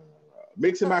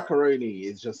 Mixing macaroni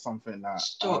is just something that.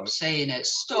 Stop saying it.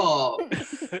 Stop.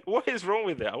 What is wrong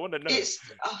with it? I want to know. It's.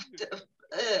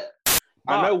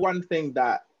 I know one thing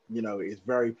that is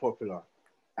very popular.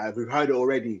 We've heard it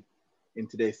already in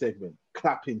today's segment.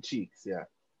 Clapping cheeks. Yeah,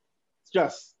 it's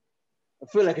just. I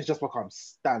feel like it's just become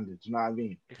standard. You know what I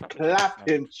mean?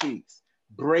 Clapping cheeks,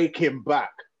 breaking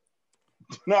back.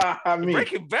 You know what I mean?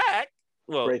 Breaking back.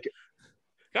 Well, break it.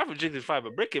 Clapping cheeks is fine,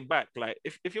 but breaking back, like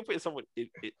if you're putting someone, a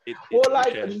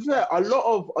lot of.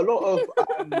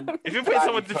 If you're putting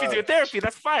someone to physiotherapy,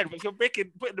 that's fine. But if you're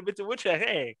putting them into wheelchair,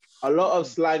 hey. A lot of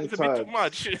slang it's a bit too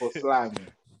much for slang.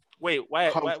 Wait, why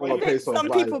some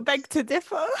people beg to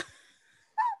differ.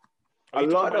 A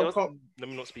lot of let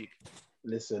me not speak.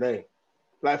 Listen, hey.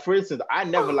 Like, for instance, I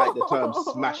never like the term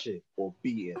smashing or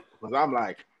beating because I'm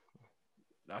like,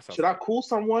 should I call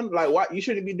someone? Like, what? You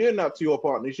shouldn't be doing that to your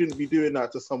partner. You shouldn't be doing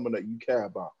that to someone that you care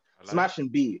about. Smash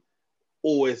and beat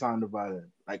always sound violent.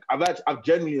 Like, I've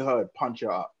genuinely heard punch it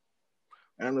up.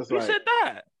 And I'm just Who said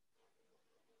that?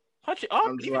 Punch it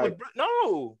up?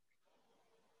 No.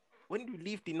 When you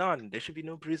leave the naan, there should be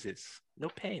no bruises, no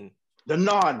pain. The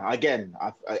naan, again,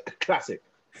 classic.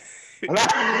 The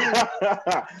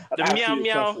meow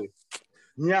meow. Classic.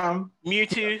 Meow.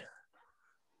 Mewtwo.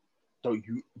 Don't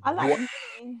you? I like.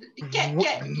 Nah.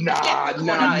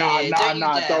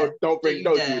 Don't do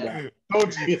that.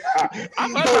 Don't do that.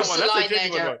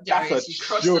 That's a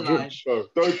children's show.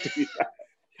 Don't do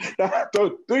that.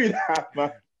 Don't do that,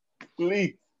 man.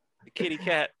 Please. Kitty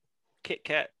cat, Kit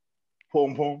Kat,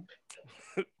 Pom Pom.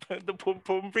 The Pom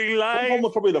Pom bring life. Pom Pom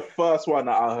was probably the first one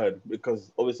that I heard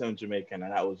because obviously I'm Jamaican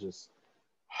and that was just.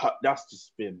 That's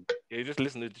just been. Yeah, just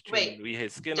listen to the tune. Wait, we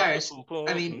hit skin. Darius.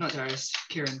 I mean, not Darius.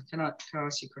 Kieran, can I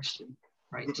ask you a question?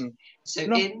 Right. So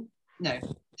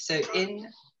in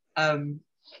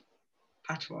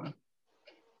Patois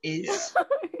is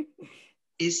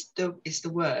the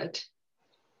word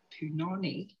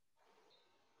punani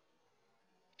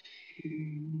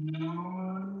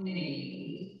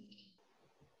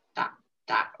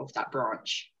that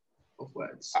branch of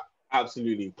words.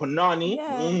 Absolutely. Punani.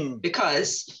 Yeah.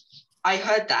 Because I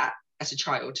heard that as a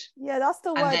child. Yeah, that's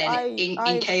the word. And then in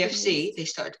KFC, they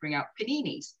started to bring out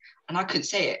paninis. And I couldn't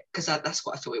say it because that's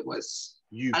what I thought it was.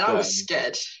 I was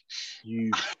scared.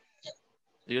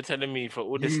 You're telling me for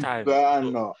all this time.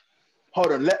 No.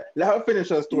 Hold on, let her finish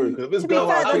her story. Because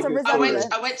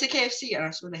I went to KFC and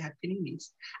I saw they had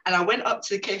paninis. And I went up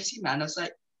to the KFC man. I was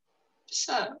like,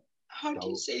 "Sir, how do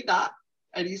you say that?"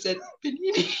 And he said,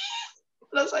 "Panini."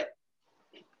 And I was like,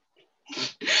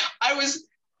 I was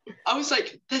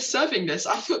like, they're serving this.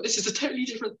 I thought this is a totally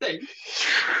different thing.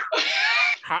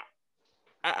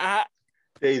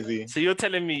 Daisy. So you're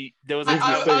telling me there was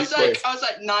I was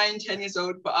like 9, 10 years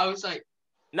old, but I was like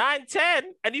 9,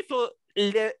 10, and you thought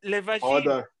le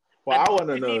vagine. Well, I want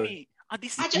to know. Did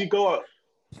you go up?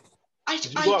 Did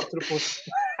you go up to the boss?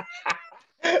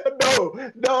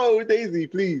 No, Daisy,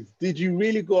 please. Did you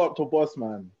really go up to boss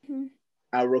man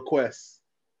and request?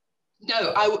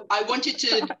 No, I wanted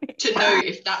to know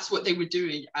if that's what they were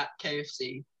doing at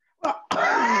KFC.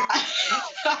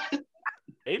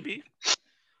 Maybe.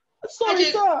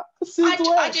 Sorry, I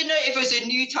didn't know if it was a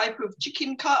new type of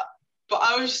chicken cut, but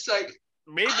I was just like,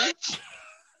 maybe.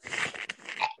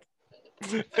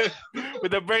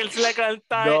 With the brains leg and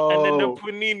thigh and then the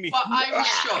punini. But I was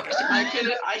shocked.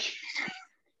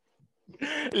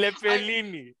 Le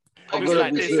Pellini.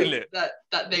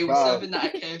 That they were serving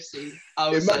that at KFC. I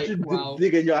was Imagine like, wow.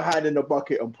 digging your hand in the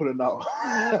bucket and pulling out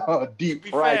a deep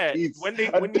fried piece.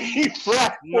 Deep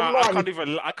fried. No, I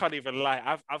can't even lie.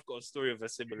 I've got a story of a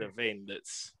similar vein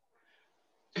that's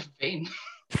vein.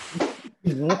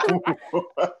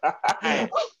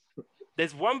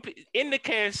 There's one in the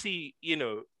KFC,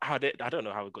 I don't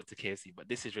know how we got to KFC, but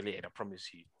this is related, I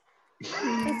promise you.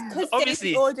 It's because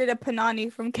Daisy ordered a panani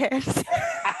from KFC.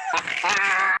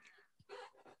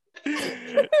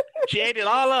 She ate it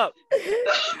all up.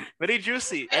 Very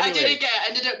juicy. Anyway. I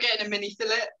ended up getting a mini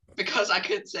fillet because I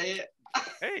couldn't say it.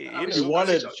 Hey, she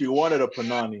wanted a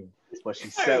panani, but she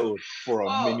settled for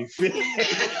a mini fillet.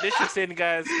 This is saying,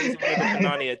 guys, a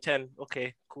panani at 10.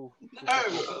 Okay, cool.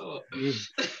 No.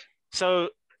 So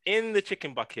in the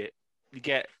chicken bucket, you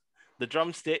get the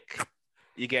drumstick,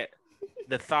 you get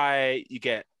the thigh, you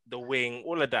get the wing,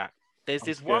 all of that. There's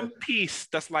this one piece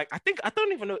that's like, I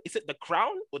don't even know, is it the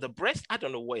crown or the breast? I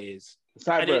don't know what it is.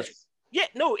 Side breast. Yeah,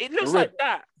 no, it looks like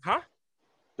that, huh?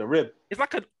 The rib. It's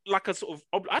like a sort of,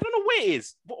 I don't know what it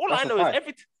is, but all I know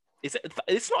is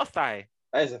it's not a thigh.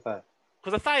 That is a thigh.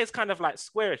 Because a thigh is kind of like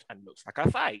squarish and looks like a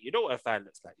thigh. You know what a thigh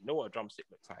looks like. You know what a drumstick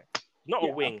looks like. Not a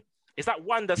wing. It's that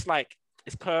one that's like,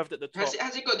 it's curved at the top.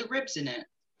 Has it got the ribs in it?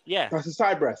 Yeah. That's a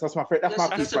side breast. That's my favorite. That's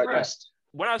my piece right there.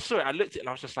 When I saw it, I looked at it and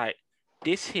I was just like,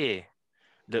 this here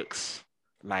looks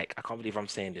like, I can't believe I'm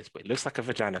saying this, but it looks like a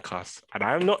vagina cast. And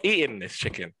I'm not eating this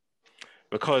chicken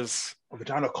because... A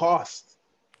vagina cast?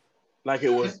 Like it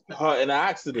was hurt in an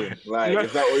accident? Like,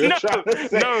 is that what you're trying to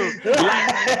say?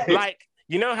 No, like,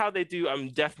 you know how they do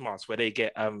death masks where they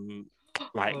get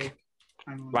like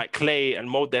clay and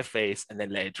mold their face and then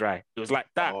let it dry. It was like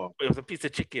that. It was a piece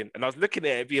of chicken. And I was looking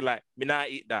at it and being like, me not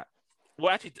eat that.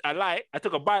 Well, actually, I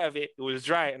took a bite of it. It was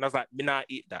dry. And I was like, me not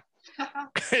eat that.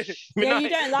 Yeah, you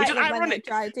don't like it when it's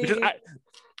dry, do you?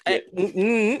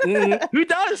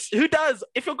 Who does?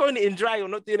 If you're going in dry, you're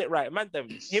not doing it right. Man,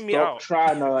 hear me out. Stop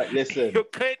trying to, listen. You're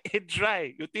going in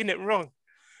dry. You're doing it wrong.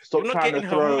 Stop trying to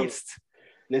throw...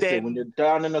 Listen, when you're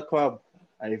down in the club,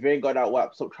 and if you ain't got that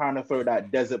whap, stop trying to throw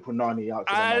that desert punani out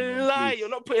to the lie. You're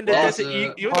not putting the desert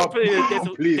eagle. You're not putting the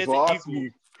desert eagle.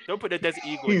 Don't put the desert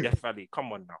eagle in Death Valley.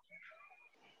 Come on now.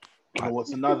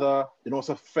 You know what's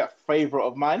a favorite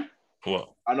of mine?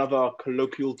 What? Another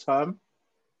colloquial term.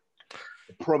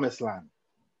 The promised land.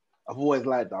 I've always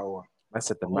liked that one. I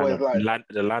said the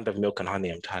land of milk and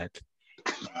honey. I'm tired.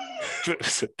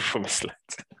 Promised land.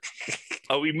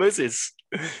 Are we Moses?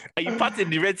 Are you part in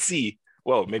the Red Sea?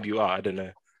 Well, maybe you are. I don't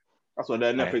know. That's where the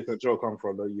Netflix and chill come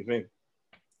from, though. You think?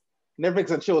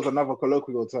 Netflix and chill is another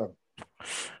colloquial term.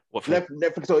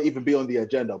 Netflix don't even be on the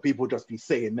agenda. People just be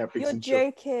saying Netflix and chill.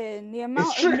 You're joking. The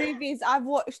amount of movies I've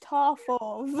watched half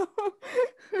of.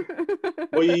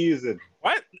 What are you using?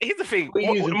 What? Here's the thing.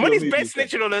 Money's best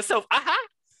snitching on herself.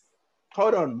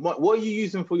 Hold on. What are you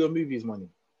using for your movies, money?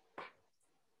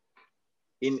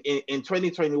 In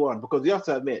 2021, because you have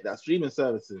to admit that streaming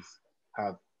services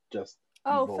have just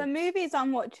evolved. For movies,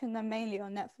 I'm watching them mainly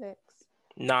on Netflix.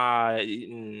 Nah,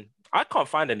 I can't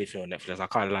find anything on Netflix. I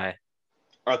can't lie.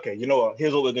 Okay, you know what?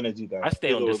 Here's what we're gonna do, guys. I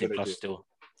stay on Disney Plus still.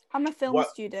 I'm a film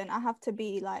student. I have to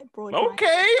be like broad.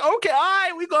 Okay. All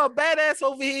right, we got a badass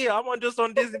over here. I'm just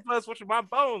on Disney Plus watching my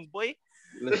bones, boy.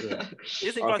 Listen,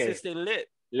 Disney Plus is still lit.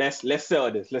 Let's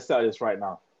settle this. Let's settle this right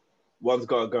now. One's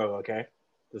gotta go. Okay,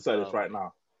 let's settle this right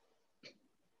now.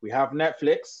 We have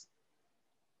Netflix.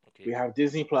 Okay. We have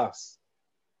Disney Plus.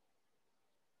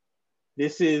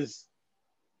 This is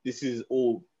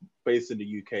all based in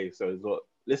the UK. So it's what.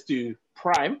 Let's do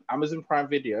Prime, Amazon Prime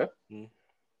Video,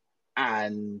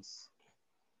 and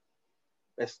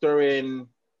let's throw in...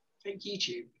 I think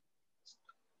YouTube.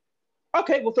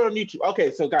 Okay, we'll throw in YouTube.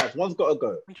 Okay, so guys, one's got to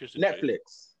go.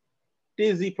 Netflix,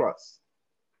 Disney Plus,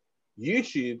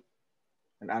 YouTube,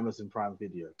 and Amazon Prime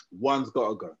Video. One's got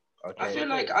to go. Okay. I feel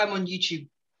like I'm on YouTube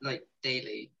like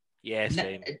daily. Yeah,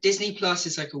 same. Disney Plus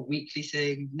is like a weekly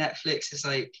thing. Netflix is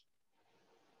like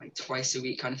twice a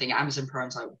week kind of thing. Amazon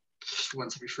Prime's like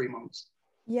once every 3 months.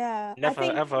 Yeah. Never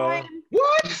ever. Prime,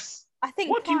 what? I think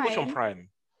what do you watch on Prime?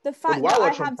 The fact that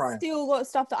I have still got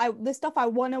stuff the stuff I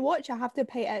want to watch, I have to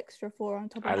pay extra for on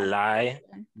top of that. I lie.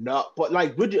 No, but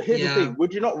like, here's the thing.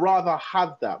 Would you not rather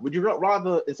have that? Would you not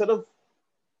rather, instead of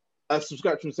a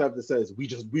subscription service that says we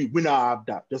not have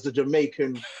that, just a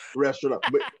Jamaican restaurant.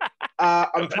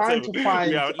 I'm trying to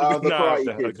find the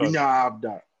Karate Kid. We not have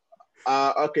that.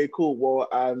 Okay, cool. Well,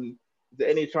 is there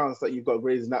any chance that you've got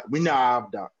Grey's Anatomy? We not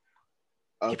have that.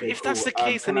 Okay, if that's the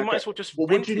case, then you might as well just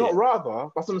rent would you not rather,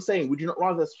 that's what I'm saying, would you not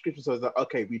rather a subscription service that,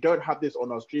 okay, we don't have this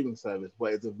on our streaming service,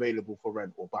 but it's available for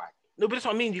rent or buy? No, but that's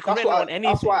what I mean. You can rent on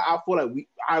anything. That's why I feel like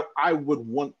I would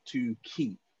want to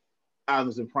keep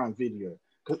Amazon Prime Video.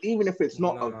 Because even if it's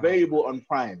not available on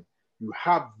Prime, you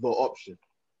have the option.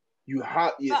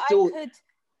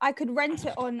 I could rent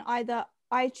it on either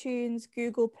iTunes,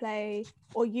 Google Play,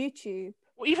 or YouTube.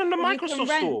 Or even the Microsoft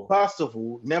Store. First of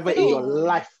all, never in your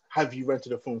life have you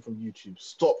rented a film from YouTube.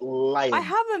 Stop lying. I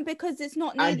haven't, because it's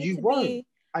not needed to be.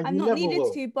 I'm not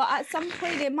needed to, but at some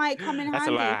point it might come in handy. That's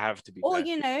a lie. I have to be. Or,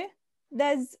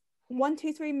 there's 1,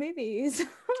 2, 3 movies.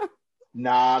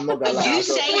 Nah, I'm not gonna lie. Are you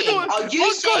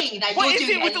saying that What you're is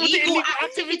doing it with all the illegal illegal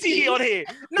activity on here?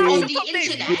 No, on stop the this.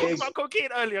 You internet? talked about cocaine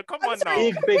earlier. Come on now.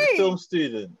 sorry. Big film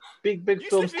student. Big You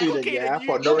film sniffing student, cocaine yeah. and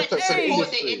For you- no You're meant to respect for the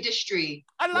support the industry. industry,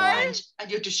 I Wow. lied.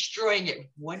 and you're destroying it.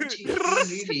 1, 2, 3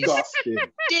 movies. Disgusting.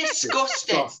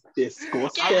 Disgusting.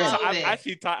 Disgusting. Get out of I'm it.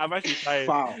 actually tired. I'm actually tired.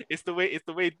 Foul. It's the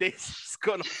way this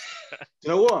gone. Do you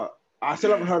know what? I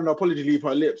still haven't heard an apology leave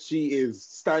her lips. She is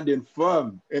standing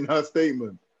firm in her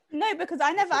statement. No, because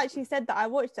I never actually said that I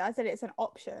watched it. I said it's an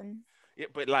option. Yeah,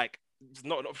 but like, it's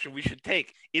not an option we should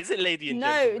take, is it, lady and No,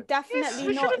 gentlemen? definitely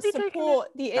we not. shouldn't be taking Support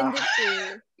the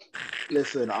industry.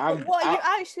 Listen, But what are you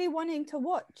actually wanting to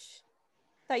watch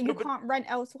that you No, but- can't rent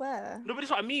elsewhere? No, but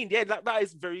that's what I mean. Yeah, that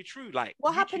is very true. Like,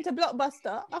 What YouTube- happened to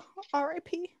Blockbuster? Oh,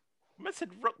 R.I.P. I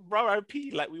said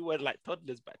RIP like we were like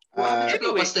toddlers back. What happened to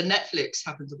Anyway. Blockbuster? Netflix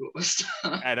happened to Blockbuster.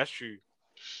 Yeah, that's true.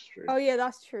 Oh yeah,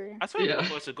 that's true. I swear Yeah.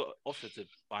 Blockbuster got offered to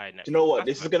buy Netflix. Do you know what? That's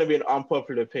This is mad. going to be an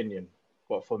unpopular opinion,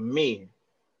 but for me,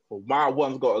 for my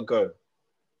one's got to go.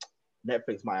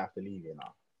 Netflix might have to leave you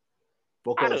now,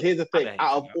 because here's the thing: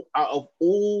 out of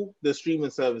all the streaming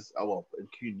services, well,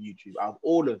 including YouTube, out of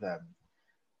all of them,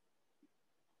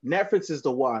 Netflix is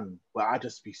the one where I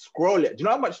just be scrolling. Do you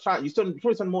know how much time you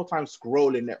probably spend more time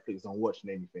scrolling Netflix than watching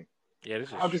anything? Yeah, this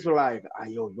is I'll just be true. like,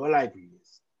 yo, your library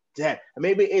is dead. And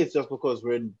maybe it is just because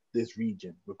we're in this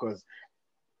region, because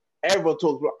everyone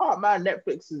talks about, oh man,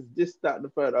 Netflix is this, that, and the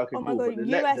third. Okay, Oh my cool. god,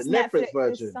 But US the Netflix Netflix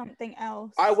version, is something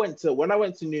else. when I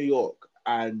went to New York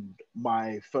and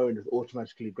my phone is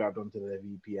automatically grabbed onto the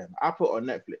VPN, I put on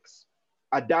Netflix.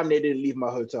 I damn near didn't leave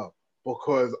my hotel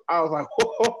because I was like,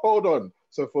 hold on.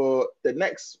 So for the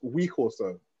next week or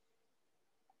so,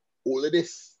 all of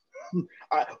this, What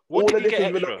all did of you this get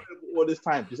has been extra? available all this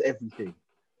time, just everything.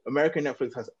 American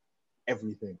Netflix has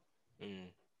everything. Mm.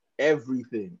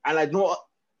 Everything. And like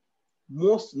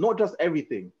not just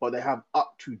everything, but they have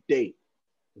up-to-date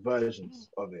versions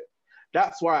of it.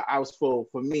 That's why I was for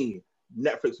me,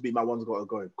 Netflix would be my one's got to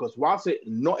go. Because whilst it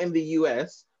not in the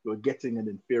US, we're getting an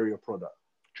inferior product.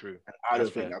 True. And I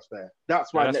don't think that's fair.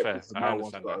 That's why No, that's Netflix fair. is I my one's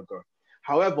understand got to that. go.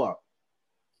 However,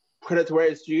 credit to where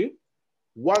it's due,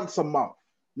 once a month,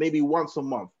 maybe once a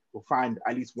month, we'll find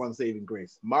at least one saving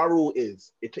grace. My rule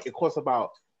is it costs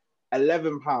about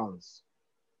 £11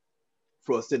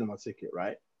 for a cinema ticket,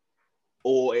 right?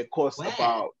 Or it costs Where?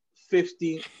 about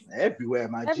 15 everywhere,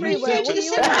 man. Everywhere. You to What the do you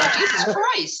cinema, want? Jesus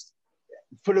Christ.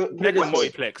 For the, Like a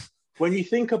multiplex. when you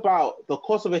think about the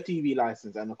cost of a TV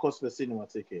license and the cost of a cinema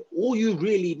ticket, all you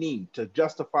really need to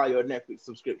justify your Netflix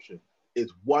subscription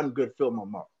is one good film a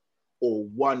month or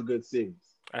one good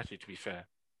series. Actually, to be fair.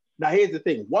 Now, here's the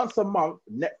thing. Once a month,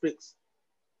 Netflix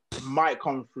might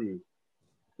come through.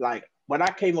 Like, when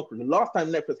I came up, the last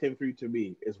time Netflix came through to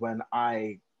me is when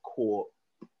I caught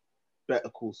Better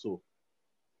Call Saul.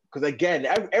 Because again,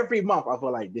 every month I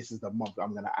feel like this is the month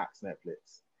I'm going to axe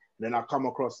Netflix. And then I come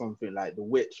across something like The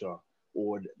Witcher,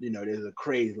 or, there's a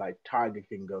craze like Tiger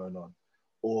King going on.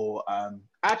 Or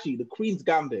actually, The Queen's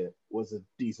Gambit was a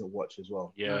decent watch as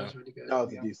well. Yeah. That was really good. That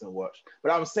was a decent watch.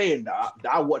 But I'm saying that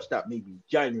I watched that maybe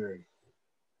January.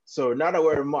 So now that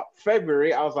we're in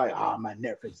February, I was like, man,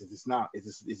 Netflix,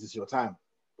 is this your time?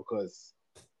 Because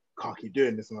can't keep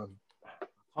doing this, man.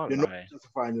 You're not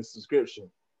justifying the subscription.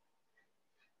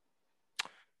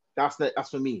 That's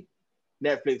for me.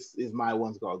 Netflix is my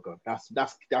one's gotta go. That's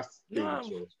No.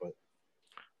 choice, but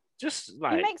Just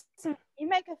like You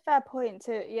make a fair point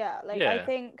too. Yeah, like Yeah.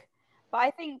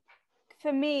 I think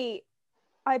for me,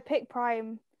 I pick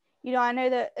Prime. I know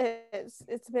that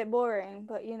it's a bit boring,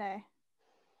 but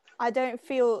I don't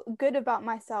feel good about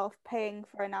myself paying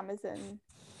for an Amazon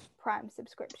Prime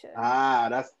subscription.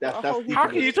 that's how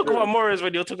can you talk about Morris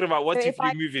when you're talking about 1, So 2, if 3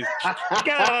 I- movies?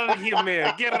 Get out of here,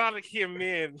 man! Get out of here,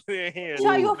 man! Shut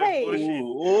your face.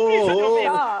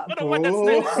 I don't want that Oh.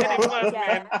 said it first, Yeah.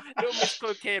 man. Little Miss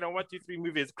Cocaine on 1, 2, 3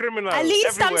 movies. Criminal. At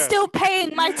least everywhere. I'm still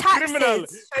paying my taxes. Criminal.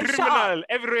 So shut up. Criminal.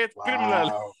 Everywhere it's criminal.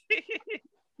 Wow.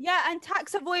 Yeah, and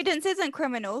tax avoidance isn't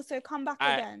criminal, so come back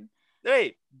again.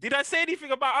 Wait, did I say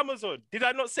anything about Amazon? Did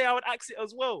I not say I would axe it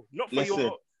as well? Not for Listen.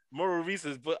 your moral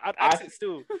reasons, but I'd axe it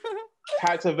still.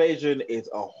 Tax evasion is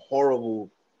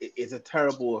it's a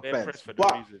terrible They're offense. pressed for the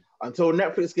But reason. until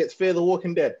Netflix gets Fear the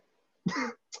Walking Dead,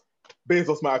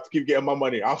 Bezos might have to keep getting my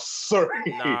money. I'm sorry.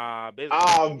 Nah, Bezos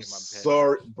I'm didn't get my pen.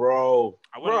 sorry, bro.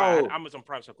 I went I had Amazon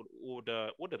Prime, so I could order.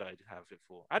 What did I have it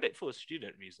for? I had it for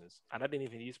student reasons, and I didn't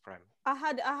even use Prime. I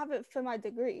have it for my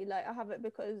degree. Like I have it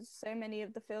because so many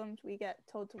of the films we get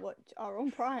told to watch are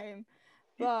on Prime.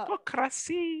 But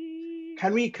Hypocrisy.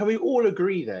 Can we all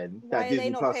agree then why that are they Disney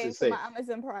not Plus paying is for safe? my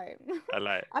Amazon Prime? I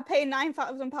like. I pay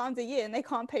 £9,000 a year, and they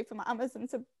can't pay for my Amazon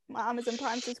my Amazon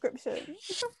Prime subscription.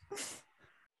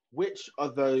 Which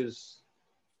of those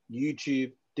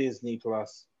YouTube, Disney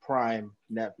Plus, Prime,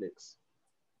 Netflix,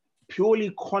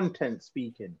 purely content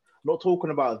speaking, not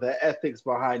talking about the ethics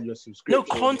behind your subscription.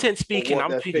 No, content speaking,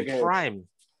 I'm speaking Prime.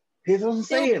 Here's what I'm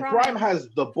saying. Prime. Prime has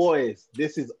The Boys,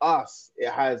 This Is Us.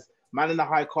 It has Man in the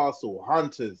High Castle,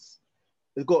 Hunters.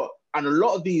 It's got, and a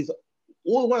lot of these,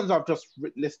 all the ones I've just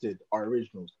listed are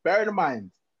originals. Bear in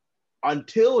mind,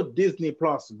 until Disney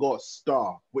Plus got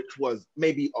Star, which was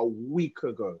maybe a week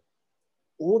ago,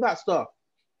 all that stuff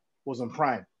was on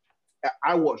Prime.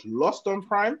 I watched Lost on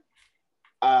Prime.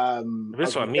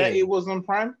 That's what I mean. It was on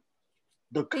Prime.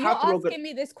 The You're asking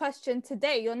me this question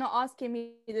today. You're not asking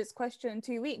me this question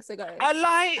 2 weeks ago. I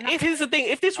lie. Here's the thing.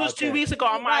 If this was 2 weeks ago,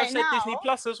 I might have said Disney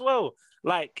Plus as well.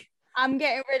 Like, I'm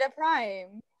getting rid of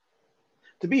Prime.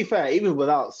 To be fair, even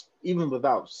without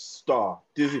Star,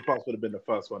 Disney Plus would have been the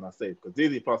first one I saved because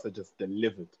Disney Plus had just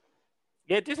delivered.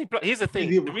 Yeah, Disney Plus. Here's the thing.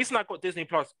 The reason I got Disney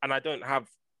Plus and I don't have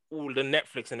all the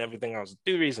Netflix and everything else,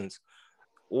 2 reasons.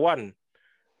 One,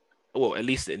 well, at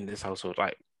least in this household,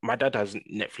 like my dad has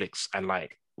Netflix and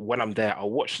like when I'm there, I'll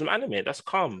watch some anime. That's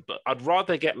calm. But I'd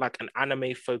rather get like an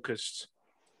anime focused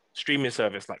streaming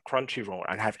service like Crunchyroll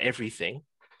and have everything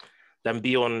than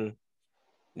be on,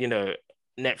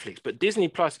 Netflix. But Disney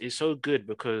Plus is so good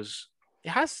because it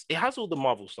has all the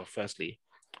Marvel stuff. Firstly,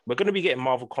 we're going to be getting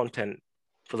Marvel content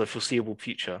for the foreseeable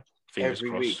future. Fingers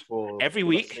crossed. Every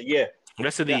week. Yeah.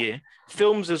 Rest of the year.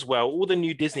 Films as well. All the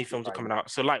new Disney films are coming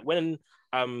out. So like when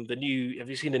have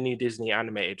you seen the new Disney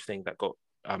animated thing that got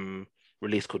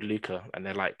released called Luca? And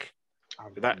they're like,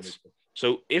 that's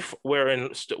so if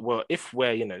we're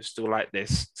still like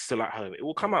this, still at home, it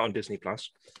will come out on Disney Plus.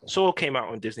 Saw came out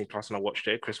on Disney Plus and I watched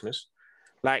it at Christmas.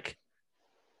 Like,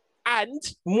 and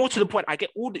more to the point, I get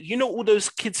all those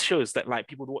kids shows that like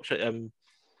people would watch at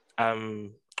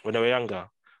when they were younger,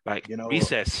 like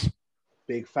Recess,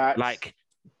 Big Facts, like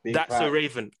That's So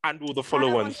Raven, and all the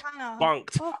follow ones.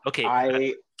 Bunked. Oh.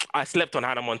 Okay, I slept on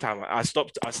Hannah Montana. I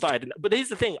started, but here's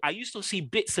the thing: I used to see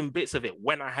bits and bits of it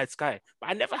when I had Sky, but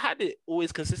I never had it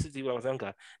always consistently when I was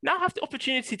younger. Now I have the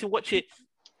opportunity to watch it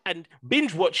and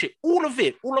binge watch it, all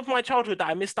of my childhood that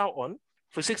I missed out on.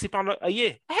 For £60 a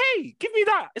year. Hey, give me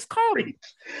that. It's calm.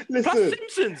 Listen, Plus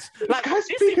Simpsons. Like, I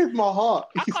speak of my heart.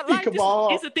 I can't lie.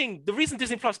 Here's the thing. The reason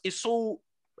Disney Plus is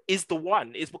the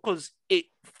one is because it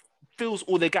fills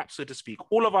all the gaps, so to speak.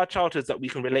 All of our childhoods that we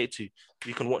can relate to,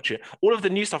 we can watch it. All of the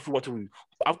new stuff we want to.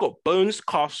 I've got Bones,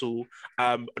 Castle,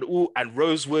 and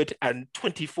Rosewood and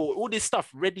 24. All this stuff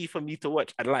ready for me to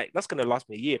watch, and like that's gonna last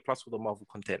me a year plus all the Marvel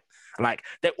content. Like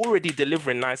they're already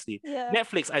delivering nicely. Yeah.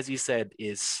 Netflix, as you said,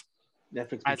 is.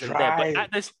 Netflix be dry.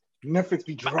 Netflix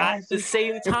be dry. At the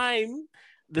same time,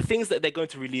 the things that they're going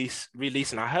to release,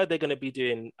 and I heard they're going to be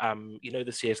doing, the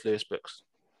C.S. Lewis books.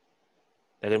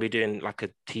 They're going to be doing like a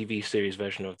TV series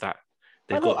version of that.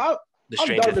 They've got the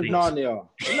Stranger Things. Narnia.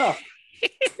 Enough.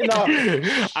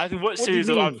 I can watch series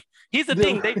of. Here's the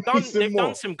thing: they've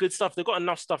done some good stuff. They've got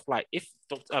enough stuff. Like if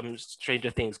Stranger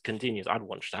Things continues, I'd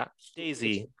watch that.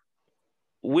 Daisy,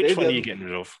 which one are you getting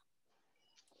rid of?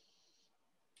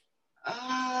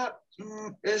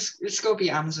 It's got to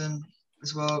be Amazon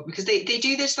as well because they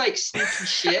do this like sneaky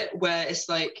shit where it's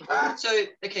like so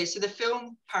the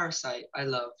film Parasite I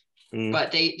love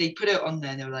but they put it on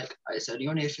there and they were like it's only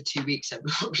on here for 2 weeks and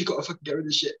we got to fucking get rid of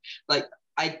the shit. Like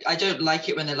I don't like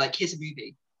it when they're like here's a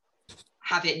movie,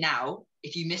 have it now,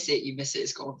 if you miss it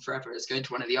it's gone forever, it's going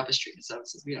to one of the other streaming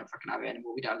services, we don't fucking have it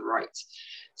anymore, we don't have the rights.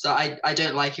 So I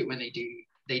don't like it when they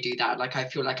do that. Like I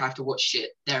feel like I have to watch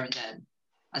shit there and then.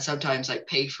 And sometimes like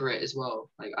pay for it as well.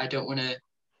 Like I don't want to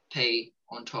pay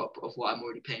on top of what I'm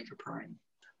already paying for Prime.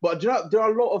 But there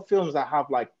are a lot of films that have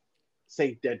like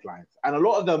safe deadlines, and a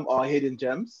lot of them are hidden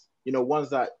gems.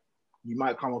 Ones that you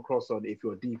might come across on if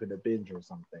you're deep in a binge or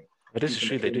something. But this is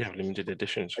true. They do have limited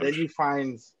editions. And then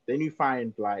you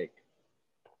find like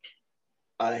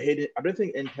a hidden. I don't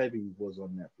think End Heavy was on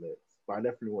Netflix, but I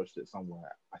definitely watched it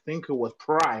somewhere. I think it was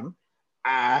Prime,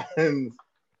 and.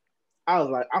 I was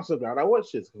like, I'm so glad I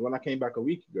watched this because when I came back a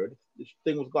week ago, this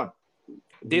thing was gone.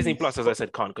 Disney Plus, as I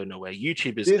said, can't go nowhere.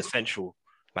 YouTube is essential.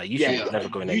 Like YouTube is never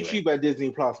going anywhere. YouTube and Disney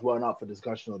Plus weren't up for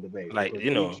discussion or debate. Like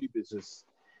YouTube is just.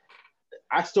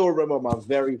 I still remember my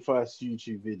very first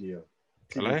YouTube video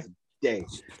to this day,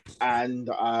 and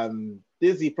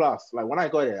Disney Plus. Like when I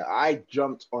got it, I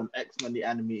jumped on X-Men the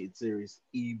animated series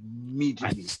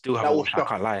immediately. I still haven't watched. I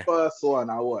can't lie. First one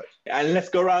I watched, and let's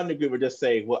go around the group and just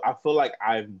say, well, I feel like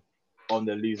I'm on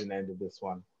the losing end of this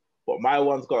one, but my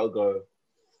one's got to go.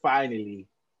 Finally,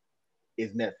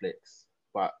 is Netflix,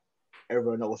 but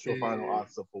everyone knows what's your final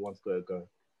answer for one's got to go.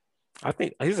 I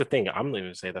think here's the thing. I'm not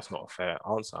even saying that's not a fair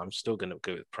answer. I'm still gonna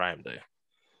go with Prime though,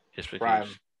 just because Prime.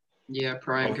 Yeah,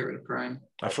 Prime. Get rid of Prime.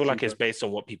 I feel like it's based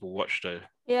on what people watch though.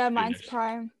 Yeah, mine's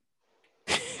Prime.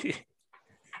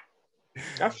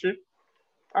 That's true.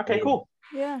 Okay, cool.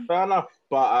 Yeah. Fair enough.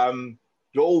 But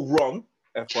you're all wrong.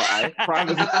 FYI. Prime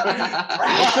is.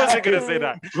 Of course you're gonna say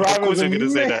that. Of course you're gonna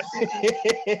say that.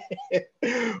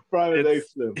 Prime is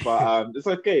excellent, but it's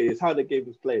okay. It's how the game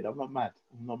is played. I'm not mad.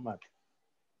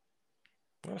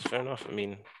 That's fair enough. I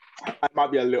mean, I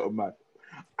might be a little mad.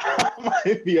 I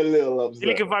might be a little upset. If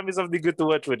you can find me something good to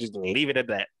watch, we're just gonna leave it at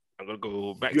that. I'm gonna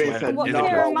go back You to ain't my said What No,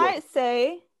 Kira no. might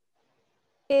say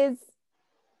is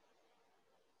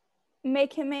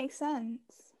make it make sense.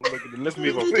 Let's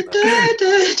move on. Stop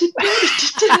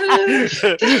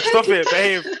it,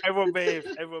 behave. Everyone behave.